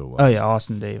Davis. That's who it was. Oh yeah,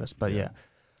 Austin Davis. But yeah.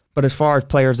 But as far as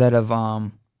players that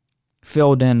have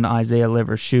filled in Isaiah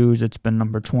Livers' shoes, it's been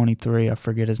number 23. I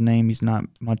forget his name. He's not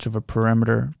much of a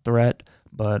perimeter threat,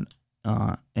 but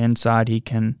inside he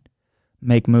can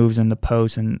make moves in the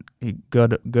post and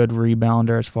good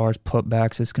rebounder as far as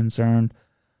putbacks is concerned.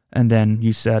 And then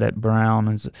you said it, Brown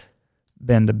has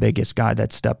been the biggest guy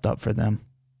that stepped up for them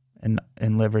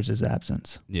in Livers'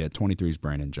 absence. Yeah, 23 is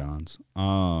Brandon Johns.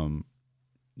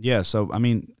 Yeah, so, I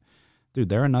mean, dude,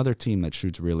 they're another team that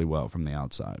shoots really well from the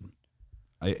outside.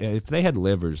 If they had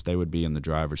Livers, they would be in the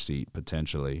driver's seat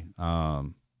potentially.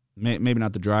 Maybe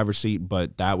not the driver's seat,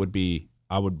 but that would be –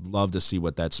 I would love to see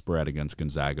what that spread against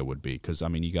Gonzaga would be because, I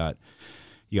mean, you got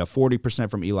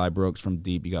 40% from Eli Brooks from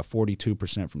deep. You got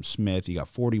 42% from Smith. You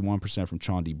got 41% from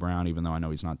Chaundi Brown, even though I know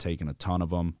he's not taking a ton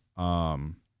of them.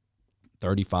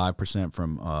 35%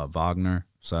 from Wagner.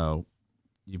 So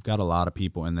you've got a lot of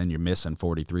people, and then you're missing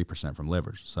 43% from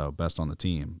Livers. So best on the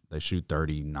team. They shoot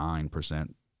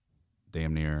 39%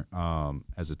 damn near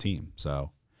as a team.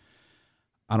 So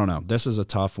I don't know. This is a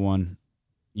tough one.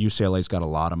 UCLA's got a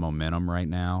lot of momentum right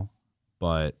now,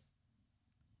 but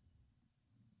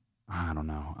I don't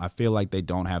know. I feel like they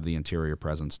don't have the interior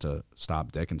presence to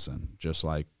stop Dickinson. Just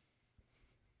like,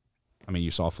 I mean,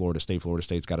 you saw Florida State. Florida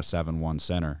State's got a 7-1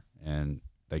 center, and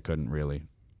they couldn't really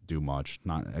do much.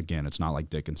 It's not like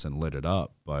Dickinson lit it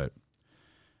up, but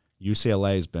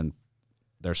UCLA's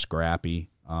they're scrappy.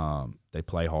 They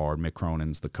play hard. Mick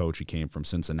Cronin's the coach. He came from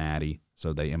Cincinnati,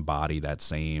 so they embody that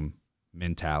same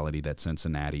mentality that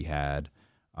Cincinnati had.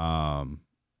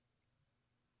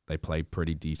 They play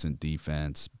pretty decent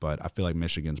defense, but I feel like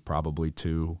Michigan's probably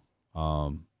too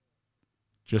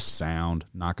just sound,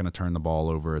 not going to turn the ball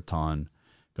over a ton,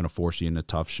 going to force you into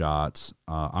tough shots.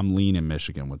 I'm leaning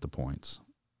Michigan with the points.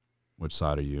 Which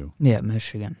side are you? Yeah,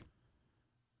 Michigan.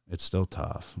 It's still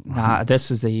tough. Nah,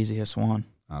 this is the easiest one.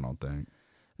 I don't think.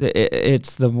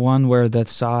 It's the one where the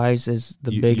size is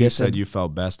the biggest. You said you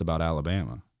felt best about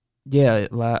Alabama. Yeah,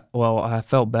 well, I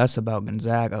felt best about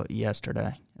Gonzaga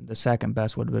yesterday. The second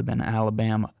best would have been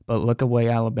Alabama. But look at the way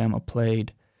Alabama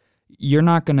played. You're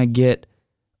not going to get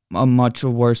a much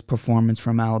worse performance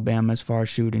from Alabama as far as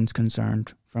shooting's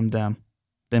concerned from them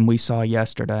than we saw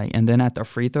yesterday. And then at the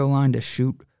free throw line to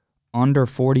shoot under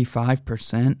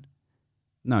 45%.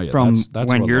 No, yeah, from that's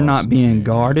when what you're lost not the being game.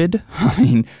 guarded. I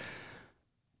mean,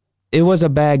 it was a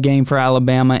bad game for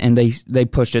Alabama, and they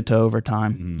pushed it to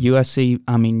overtime.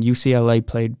 UCLA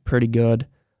played pretty good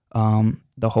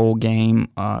the whole game,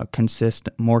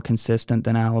 more consistent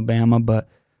than Alabama. But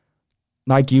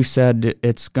like you said,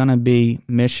 it's going to be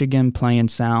Michigan playing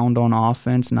sound on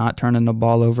offense, not turning the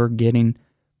ball over, getting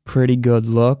pretty good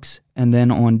looks. And then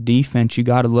on defense, you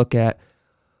got to look at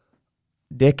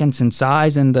Dickinson's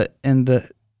size in the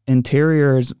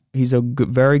interior. He's a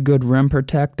very good rim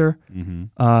protector.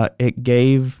 Mm-hmm. It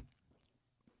gave,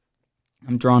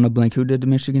 I'm drawing a blank. Who did the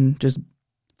Michigan? Just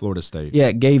Florida State. Yeah,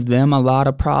 it gave them a lot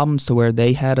of problems to where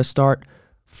they had to start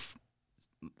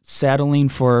settling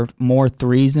for more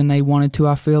threes than they wanted to.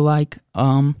 I feel like.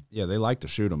 Yeah, they like to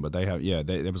shoot them, but they have. Yeah,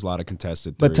 there was a lot of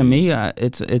contested threes. But to me,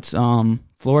 it's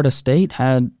Florida State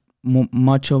had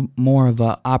much more of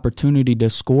an opportunity to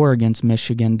score against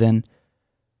Michigan than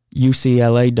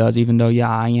UCLA does, even though,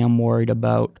 I am worried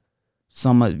about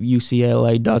some of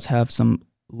UCLA does have some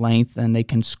length and they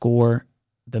can score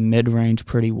the mid-range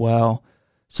pretty well.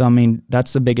 So, I mean,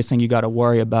 that's the biggest thing you got to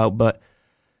worry about. But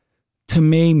to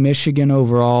me, Michigan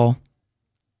overall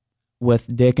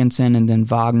with Dickinson and then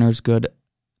Wagner's good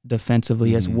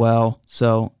defensively as well.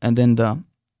 So, and then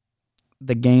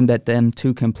the game that them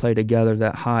two can play together,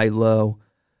 that high-low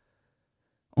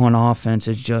on offense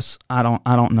is just I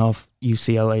don't know if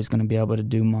UCLA is going to be able to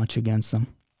do much against them.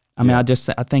 I mean, I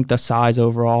think the size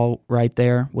overall right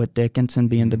there with Dickinson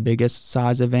being the biggest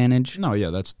size advantage. No,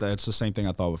 yeah, that's the same thing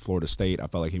I thought with Florida State. I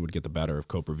felt like he would get the better of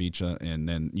Koprivica, and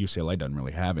then UCLA doesn't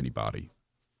really have anybody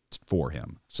for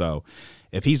him. So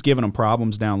if he's giving them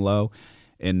problems down low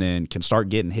and then can start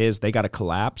getting they got to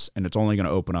collapse, and it's only going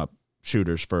to open up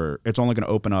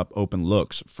open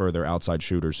looks for their outside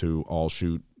shooters who all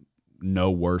shoot no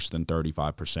worse than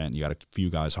 35%. You got a few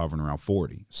guys hovering around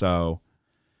 40. So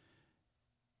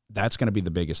that's going to be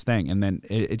the biggest thing. And then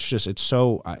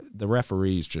the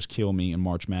referees just kill me in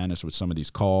March Madness with some of these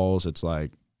calls. It's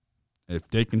like if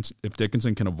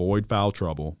Dickinson can avoid foul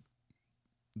trouble,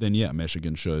 then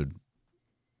Michigan should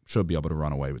be able to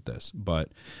run away with this.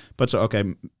 But so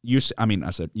okay, I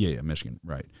said Michigan,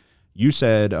 right? You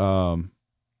said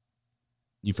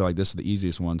you feel like this is the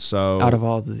easiest one. So out of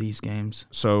all of these games,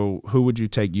 so who would you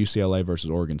take, UCLA versus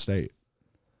Oregon State?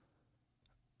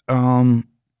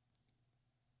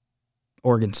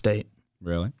 Oregon State.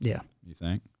 Really? Yeah. You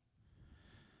think?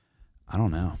 I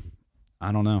don't know.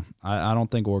 I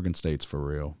don't think Oregon State's for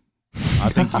real. I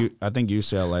think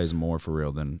UCLA is more for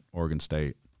real than Oregon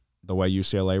State. The way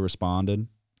UCLA responded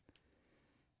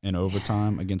in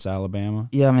overtime against Alabama.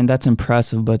 Yeah, I mean, that's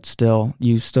impressive, but still,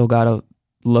 you still got to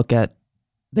look at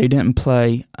they didn't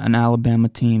play an Alabama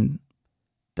team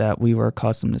that we were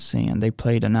accustomed to seeing. They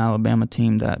played an Alabama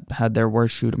team that had their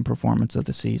worst shooting performance of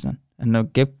the season. And they'll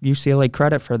give UCLA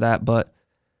credit for that, but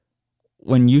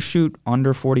when you shoot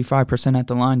under 45% at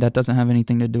the line, that doesn't have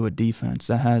anything to do with defense.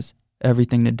 That has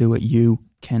everything to do with you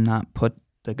cannot put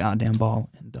the goddamn ball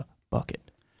in the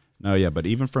bucket. No, yeah, but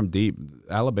even from deep,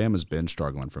 Alabama's been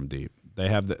struggling from deep. They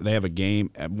have a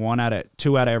game,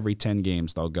 2 out of every 10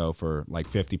 games they'll go for like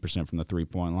 50% from the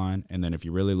 3-point line, and then if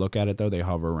you really look at it though, they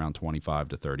hover around 25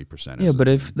 to 30%. Yeah, but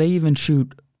if they even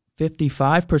shoot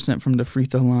 55% from the free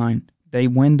throw line, they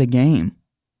win the game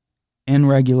in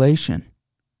regulation.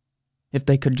 If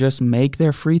they could just make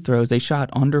their free throws, they shot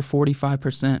under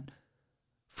 45%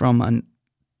 from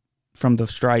the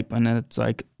stripe, and it's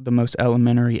like the most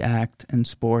elementary act in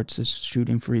sports is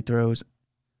shooting free throws.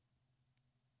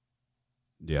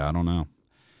 Yeah, I don't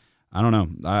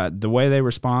know. The way they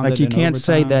responded, like you can't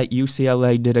say overtime, that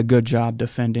UCLA did a good job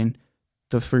defending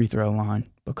the free throw line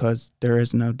because there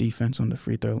is no defense on the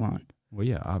free throw line. Well,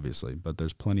 yeah, obviously, but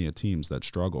there's plenty of teams that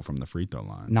struggle from the free throw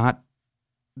line.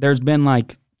 There's been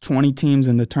like 20 teams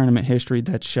in the tournament history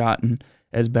that's shot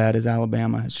as bad as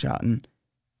Alabama has shot in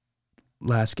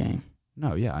last game.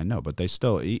 No, yeah, I know, but they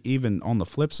still, even on the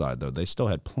flip side, though, they still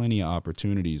had plenty of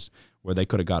opportunities where they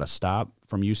could have got a stop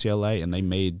from UCLA, and they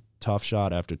made tough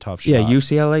shot after tough shot. Yeah,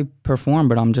 UCLA performed,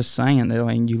 but I'm just saying that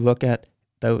when you look at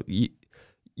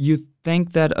you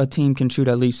think that a team can shoot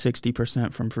at least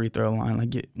 60% from free throw line.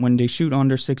 Like when they shoot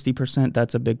under 60%,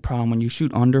 that's a big problem. When you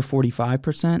shoot under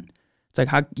 45%, it's like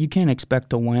how you can't expect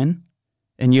to win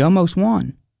and you almost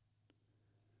won.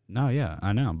 No, yeah,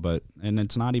 I know, and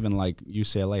it's not even like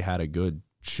UCLA had a good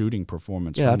shooting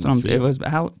performance. Yeah, that's what I'm saying. It was,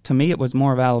 to me, it was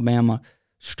more of Alabama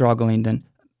struggling than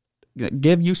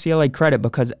give UCLA credit,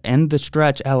 because in the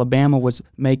stretch, Alabama was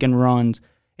making runs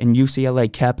and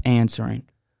UCLA kept answering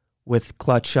with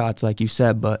clutch shots, like you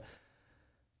said. But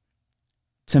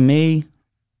to me,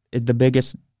 the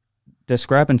biggest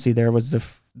discrepancy there was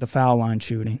the foul line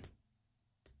shooting.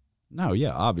 No,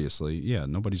 yeah, obviously, yeah,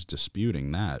 nobody's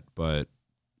disputing that, but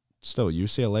still,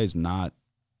 UCLA's not.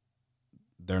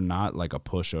 They're not like a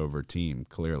pushover team.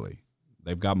 Clearly,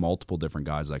 they've got multiple different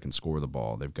guys that can score the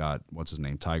ball. They've got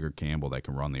Tiger Campbell, that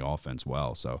can run the offense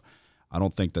well. So, I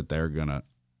don't think that they're gonna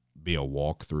be a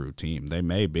walkthrough team. They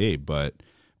may be, but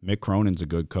Mick Cronin's a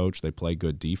good coach. They play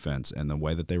good defense, and the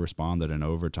way that they responded in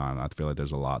overtime, I feel like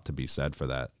there's a lot to be said for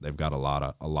that. They've got a lot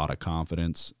of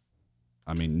confidence.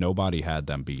 I mean, nobody had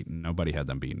them beaten. Nobody had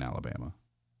them beaten Alabama.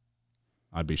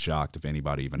 I'd be shocked if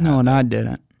anybody even. No, had and them. I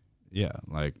didn't. Yeah,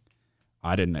 like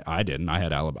I didn't.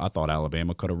 I thought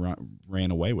Alabama could have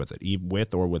ran away with it,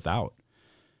 with or without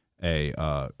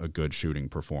a good shooting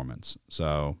performance.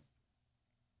 So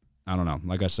I don't know.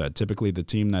 Like I said, typically the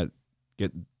team that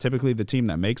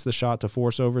makes the shot to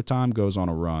force overtime goes on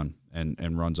a run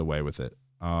and runs away with it.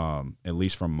 At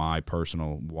least from my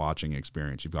personal watching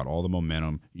experience, you've got all the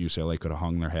momentum. UCLA could have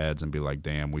hung their heads and be like,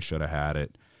 "Damn, we should have had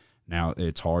it." Now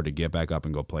it's hard to get back up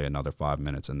and go play another 5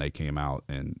 minutes, and they came out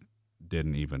and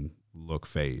didn't even look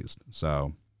phased.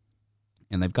 So,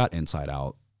 and they've got inside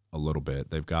out a little bit.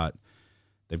 They've got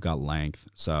length.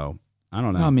 So I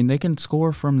don't know. No, I mean, they can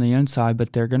score from the inside,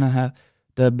 but they're gonna have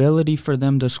the ability for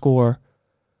them to score.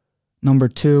 Number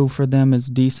 2 for them is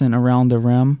decent around the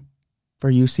rim for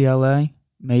UCLA.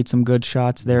 Made some good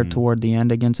shots there toward the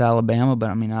end against Alabama, but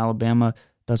I mean, Alabama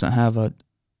doesn't have a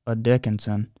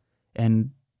Dickinson,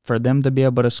 and for them to be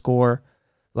able to score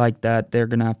like that, they're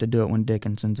gonna have to do it when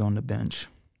Dickinson's on the bench.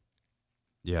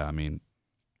 Yeah, I mean,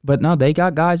 but no, they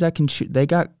got guys that can shoot. They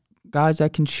got guys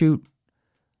that can shoot.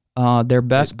 Their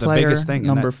best player, biggest thing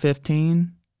number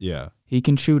 15. Yeah, he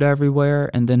can shoot everywhere,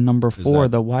 and then number 4,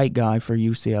 the white guy for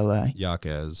UCLA,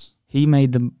 Jaquez. He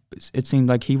made it seemed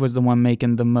like he was the one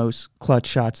making the most clutch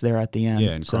shots there at the end.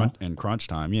 Yeah, in crunch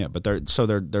time, yeah. But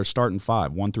they're starting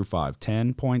 5, 1 through 5,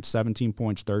 10 points, 17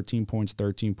 points, 13 points,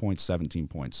 13 points, 17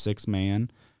 points. 6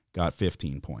 man got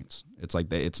 15 points. It's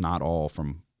like it's not all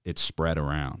from, it's spread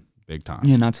around big time.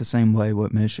 Yeah, and that's the same way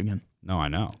with Michigan. No, I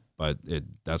know, but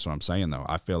that's what I'm saying though.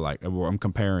 I feel like I'm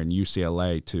comparing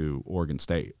UCLA to Oregon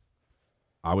State.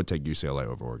 I would take UCLA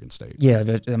over Oregon State.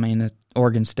 Yeah, I mean,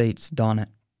 Oregon State's done it.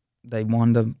 They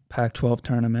won the Pac-12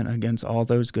 tournament against all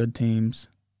those good teams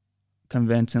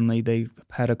convincingly. They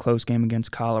had a close game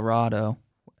against Colorado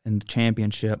in the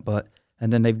championship,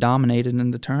 and then they've dominated in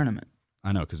the tournament.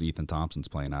 I know, because Ethan Thompson's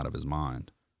playing out of his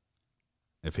mind.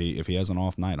 If he has an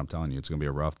off night, I'm telling you, it's going to be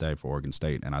a rough day for Oregon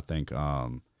State, and I think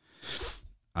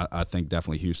I think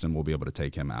definitely Houston will be able to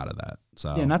take him out of that.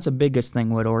 So yeah, and that's the biggest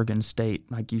thing with Oregon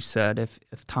State, like you said. If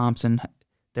Thompson,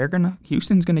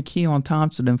 Houston's gonna key on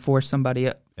Thompson and force somebody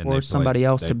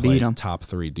else to beat him. Top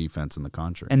 3 defense in the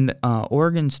country. And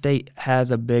Oregon State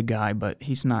has a big guy, but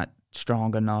he's not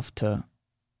strong enough to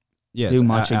do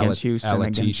much against Houston.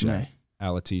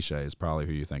 Alatisha is probably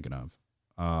who you're thinking of.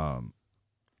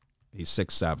 He's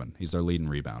 6'7". He's their leading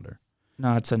rebounder.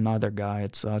 No, it's another guy.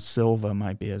 It's Silva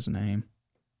might be his name.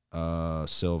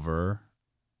 Silver.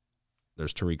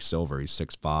 There's Tariq Silver. He's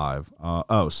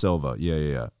 6'5". Silva.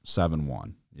 Yeah.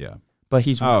 7'1". Yeah. But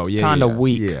he's kind of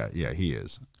weak. Yeah, he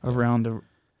is. Around the...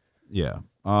 Yeah.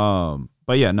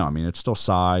 But yeah, no, I mean, it's still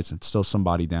size. It's still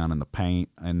somebody down in the paint.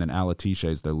 And then Alatisha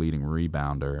is their leading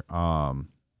rebounder.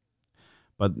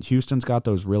 But Houston's got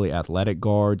those really athletic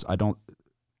guards.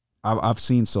 I've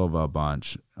seen Silva a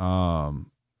bunch.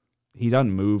 He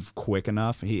doesn't move quick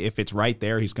enough. If it's right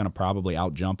there, he's going to probably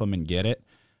outjump him and get it.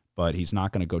 But he's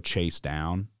not going to go chase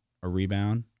down a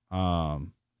rebound.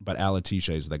 But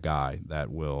Alatisha is the guy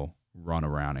that will run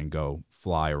around and go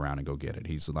fly around and go get it.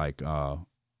 He's like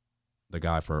the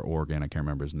guy for Oregon. I can't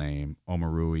remember his name.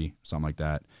 Omarui, something like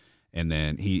that. And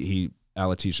then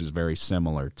Alatisha is very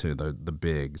similar to the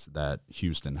bigs that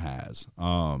Houston has.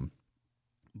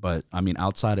 But I mean,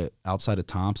 outside of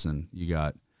Thompson, you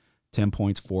got 10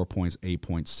 points, 4 points, 8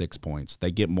 points, 6 points.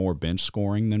 They get more bench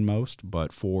scoring than most,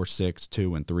 but 4, 6,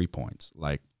 2, and 3 points.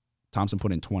 Like Thompson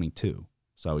put in 22.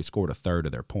 So he scored a third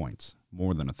of their points,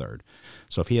 more than a third.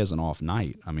 So if he has an off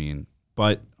night, I mean,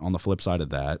 but on the flip side of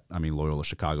that, I mean, Loyola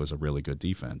Chicago is a really good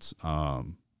defense,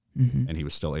 and he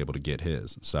was still able to get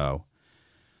his. So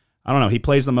I don't know. He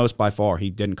plays the most by far.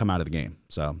 He didn't come out of the game,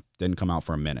 so didn't come out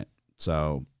for a minute.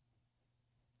 So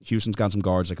Houston's got some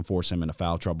guards that can force him into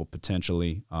foul trouble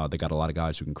potentially. They got a lot of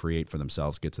guys who can create for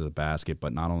themselves, get to the basket.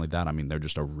 But not only that, I mean, they're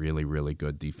just a really, really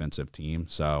good defensive team.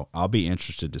 So I'll be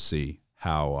interested to see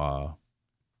how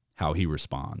he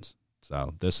responds.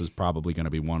 So this is probably going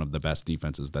to be one of the best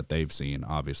defenses that they've seen,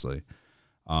 obviously.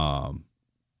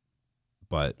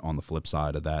 But on the flip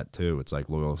side of that, too, it's like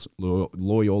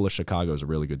Loyola Chicago is a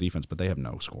really good defense, but they have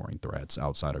no scoring threats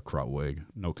outside of Krutwig,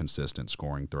 no consistent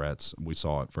scoring threats. We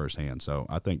saw it firsthand. So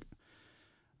I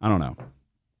don't know.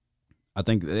 I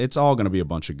think it's all going to be a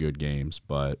bunch of good games,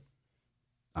 but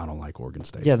I don't like Oregon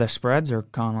State. Yeah, the spreads are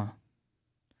kind of,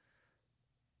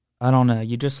 I don't know.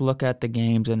 You just look at the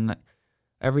games, and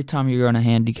every time you're going to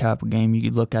handicap a game, you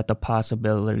look at the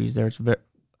possibilities. There's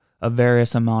a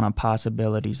various amount of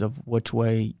possibilities of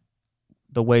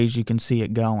the ways you can see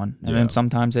it going. And then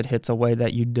sometimes it hits a way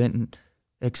that you didn't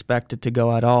expect it to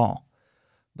go at all.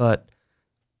 But,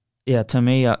 yeah, to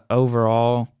me,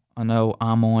 overall, I know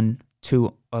I'm on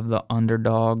 2 of the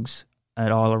underdogs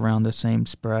at all around the same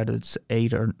spread. It's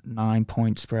 8 or 9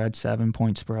 point spread, 7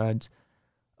 point spreads.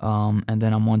 And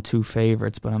then I'm on 2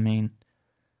 favorites. But, I mean,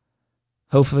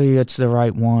 hopefully it's the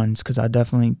right ones, because I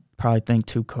definitely probably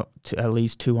think at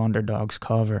least 2 underdogs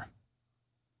cover.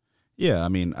 Yeah, I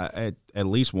mean, at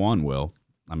least one will.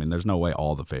 I mean, there's no way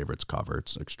all the favorites cover.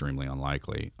 It's extremely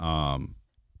unlikely.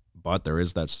 But there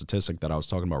is that statistic that I was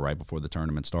talking about right before the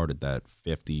tournament started, that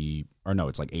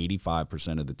it's like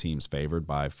 85% of the teams favored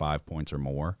by 5 points or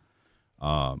more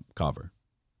cover.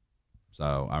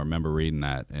 So I remember reading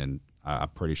that, and I'm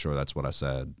pretty sure that's what I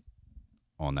said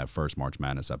on that first March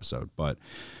Madness episode. But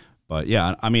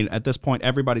yeah, I mean, at this point,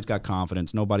 everybody's got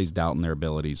confidence. Nobody's doubting their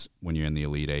abilities when you're in the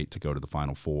Elite Eight to go to the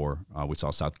Final Four. We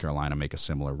saw South Carolina make a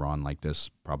similar run like this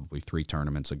probably 3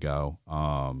 tournaments ago.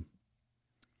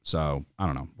 So, I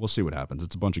don't know. We'll see what happens.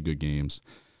 It's a bunch of good games.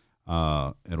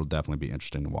 It'll definitely be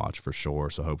interesting to watch for sure.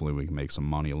 So, hopefully we can make some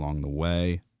money along the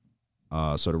way.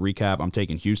 So, to recap, I'm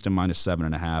taking Houston minus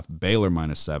 7.5, Baylor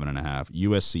minus 7.5,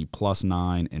 USC plus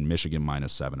 9, and Michigan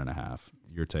minus 7.5.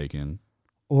 You're taking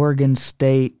Oregon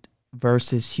State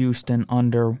versus Houston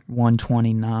under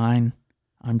 129.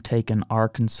 I'm taking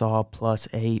Arkansas plus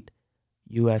 8,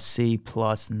 USC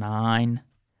plus 9,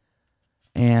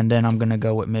 and then I'm going to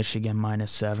go with Michigan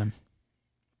minus 7.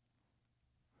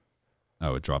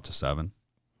 Oh, it dropped to 7?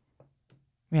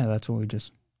 Yeah, that's what we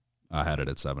just... I had it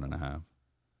at 7.5.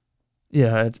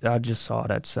 Yeah, I just saw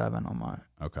it at 7 on mine.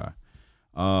 Okay.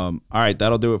 All right,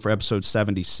 that'll do it for episode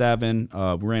 77.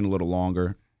 We ran a little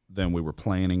longer than we were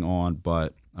planning on,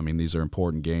 but I mean, these are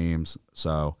important games.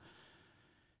 So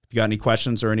if you got any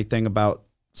questions or anything about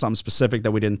something specific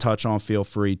that we didn't touch on, feel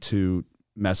free to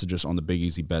message us on the Big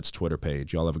Easy Bets Twitter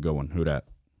page. Y'all have a good one. Who dat?